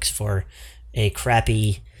scan Netflix for a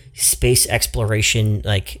crappy space exploration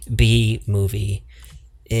like B movie.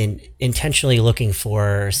 intentionally looking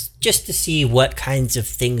for just to see what kinds of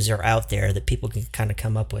things are out there that people can kind of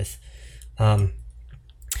come up with.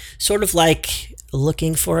 Sort of like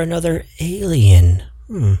looking for another Alien.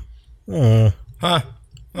 Huh.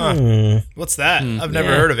 What's that? I've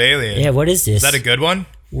never heard of Alien. Yeah, what is this? Is that a good one?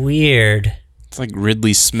 Weird. It's like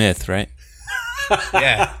Ridley Smith, right?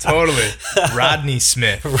 Yeah, totally. Rodney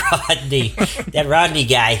Smith. Rodney. That Rodney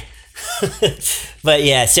guy. But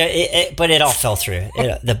yeah, so it all fell through.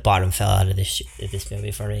 The bottom fell out of this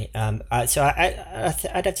movie for me. So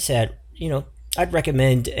I'd have to say, I'd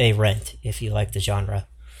recommend a Rent if you like the genre.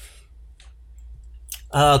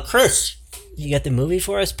 Chris, you got the movie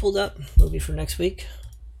for us pulled up? Movie for next week?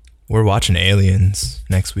 We're watching Aliens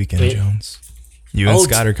next weekend, Wait. Jones. You and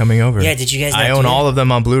Scott are coming over. Yeah, did you guys? I own all of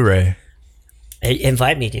them on Blu-ray.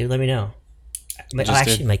 Invite me, dude. Let me know.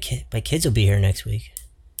 Actually, my kids will be here next week.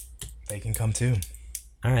 They can come too.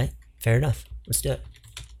 All right, fair enough. Let's do it.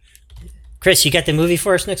 Chris, you got the movie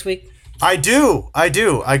for us next week? I do. I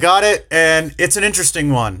got it, and it's an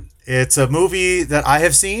interesting one. It's a movie that I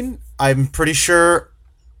have seen. I'm pretty sure.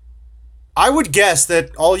 I would guess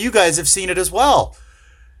that all you guys have seen it as well.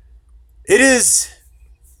 It is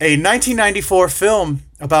a 1994 film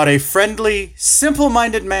about a friendly,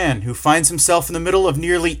 simple-minded man who finds himself in the middle of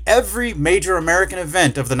nearly every major American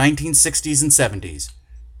event of the 1960s and 70s.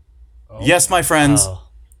 Yes, my friends.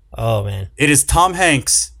 Oh man. It is Tom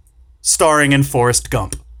Hanks starring in Forrest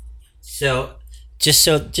Gump. So just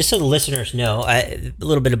so the listeners know, a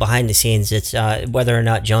little bit of behind the scenes. It's whether or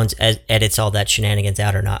not Jones edits all that shenanigans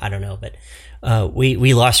out or not, I don't know. But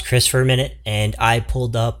we lost Chris for a minute, and I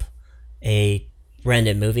pulled up a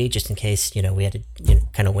random movie just in case we had to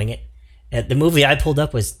kind of wing it. The movie I pulled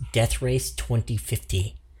up was Death Race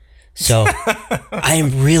 2050. So I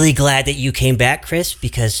am really glad that you came back, Chris,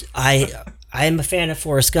 because I am a fan of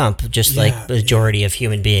Forrest Gump, just like the majority of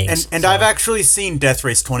human beings. And I've actually seen Death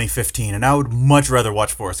Race 2015, and I would much rather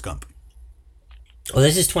watch Forrest Gump. Oh,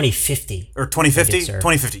 this is 2050. Or 2050?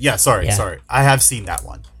 2050. Yeah, sorry. I have seen that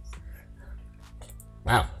one.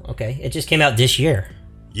 Wow, okay. It just came out this year.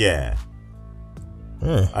 Yeah.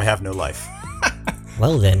 I have no life.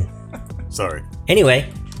 Well then. Sorry. Anyway,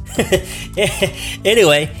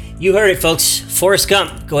 you heard it, folks. Forrest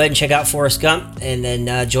Gump. Go ahead and check out Forrest Gump, and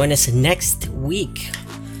then join us next week.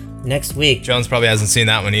 Jones probably hasn't seen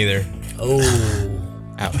that one either. Oh.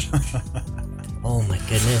 Ouch. Oh my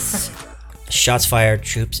goodness. Shots fired.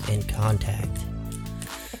 Troops in contact.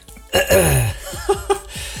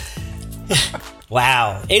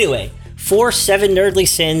 Wow. Anyway, for 7 Nerdly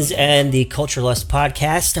Sins and the Culture Lust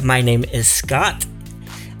podcast, my name is Scott.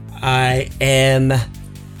 I am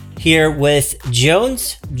here with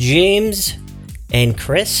Jones, James, and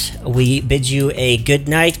Chris. We bid you a good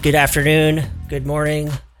night, good afternoon, good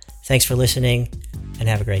morning. Thanks for listening, and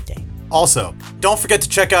have a great day. Also, don't forget to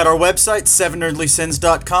check out our website,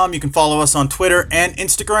 7nerdlysins.com. You can follow us on Twitter and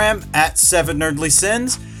Instagram at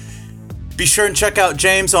 7nerdlysins. Be sure and check out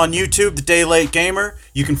James on YouTube, The Day Late Gamer.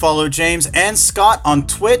 You can follow James and Scott on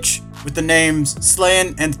Twitch with the names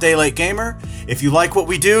Slayin and The Day Late Gamer. If you like what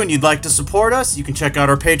we do and you'd like to support us, you can check out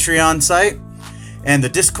our Patreon site. And the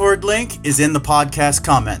Discord link is in the podcast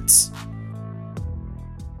comments.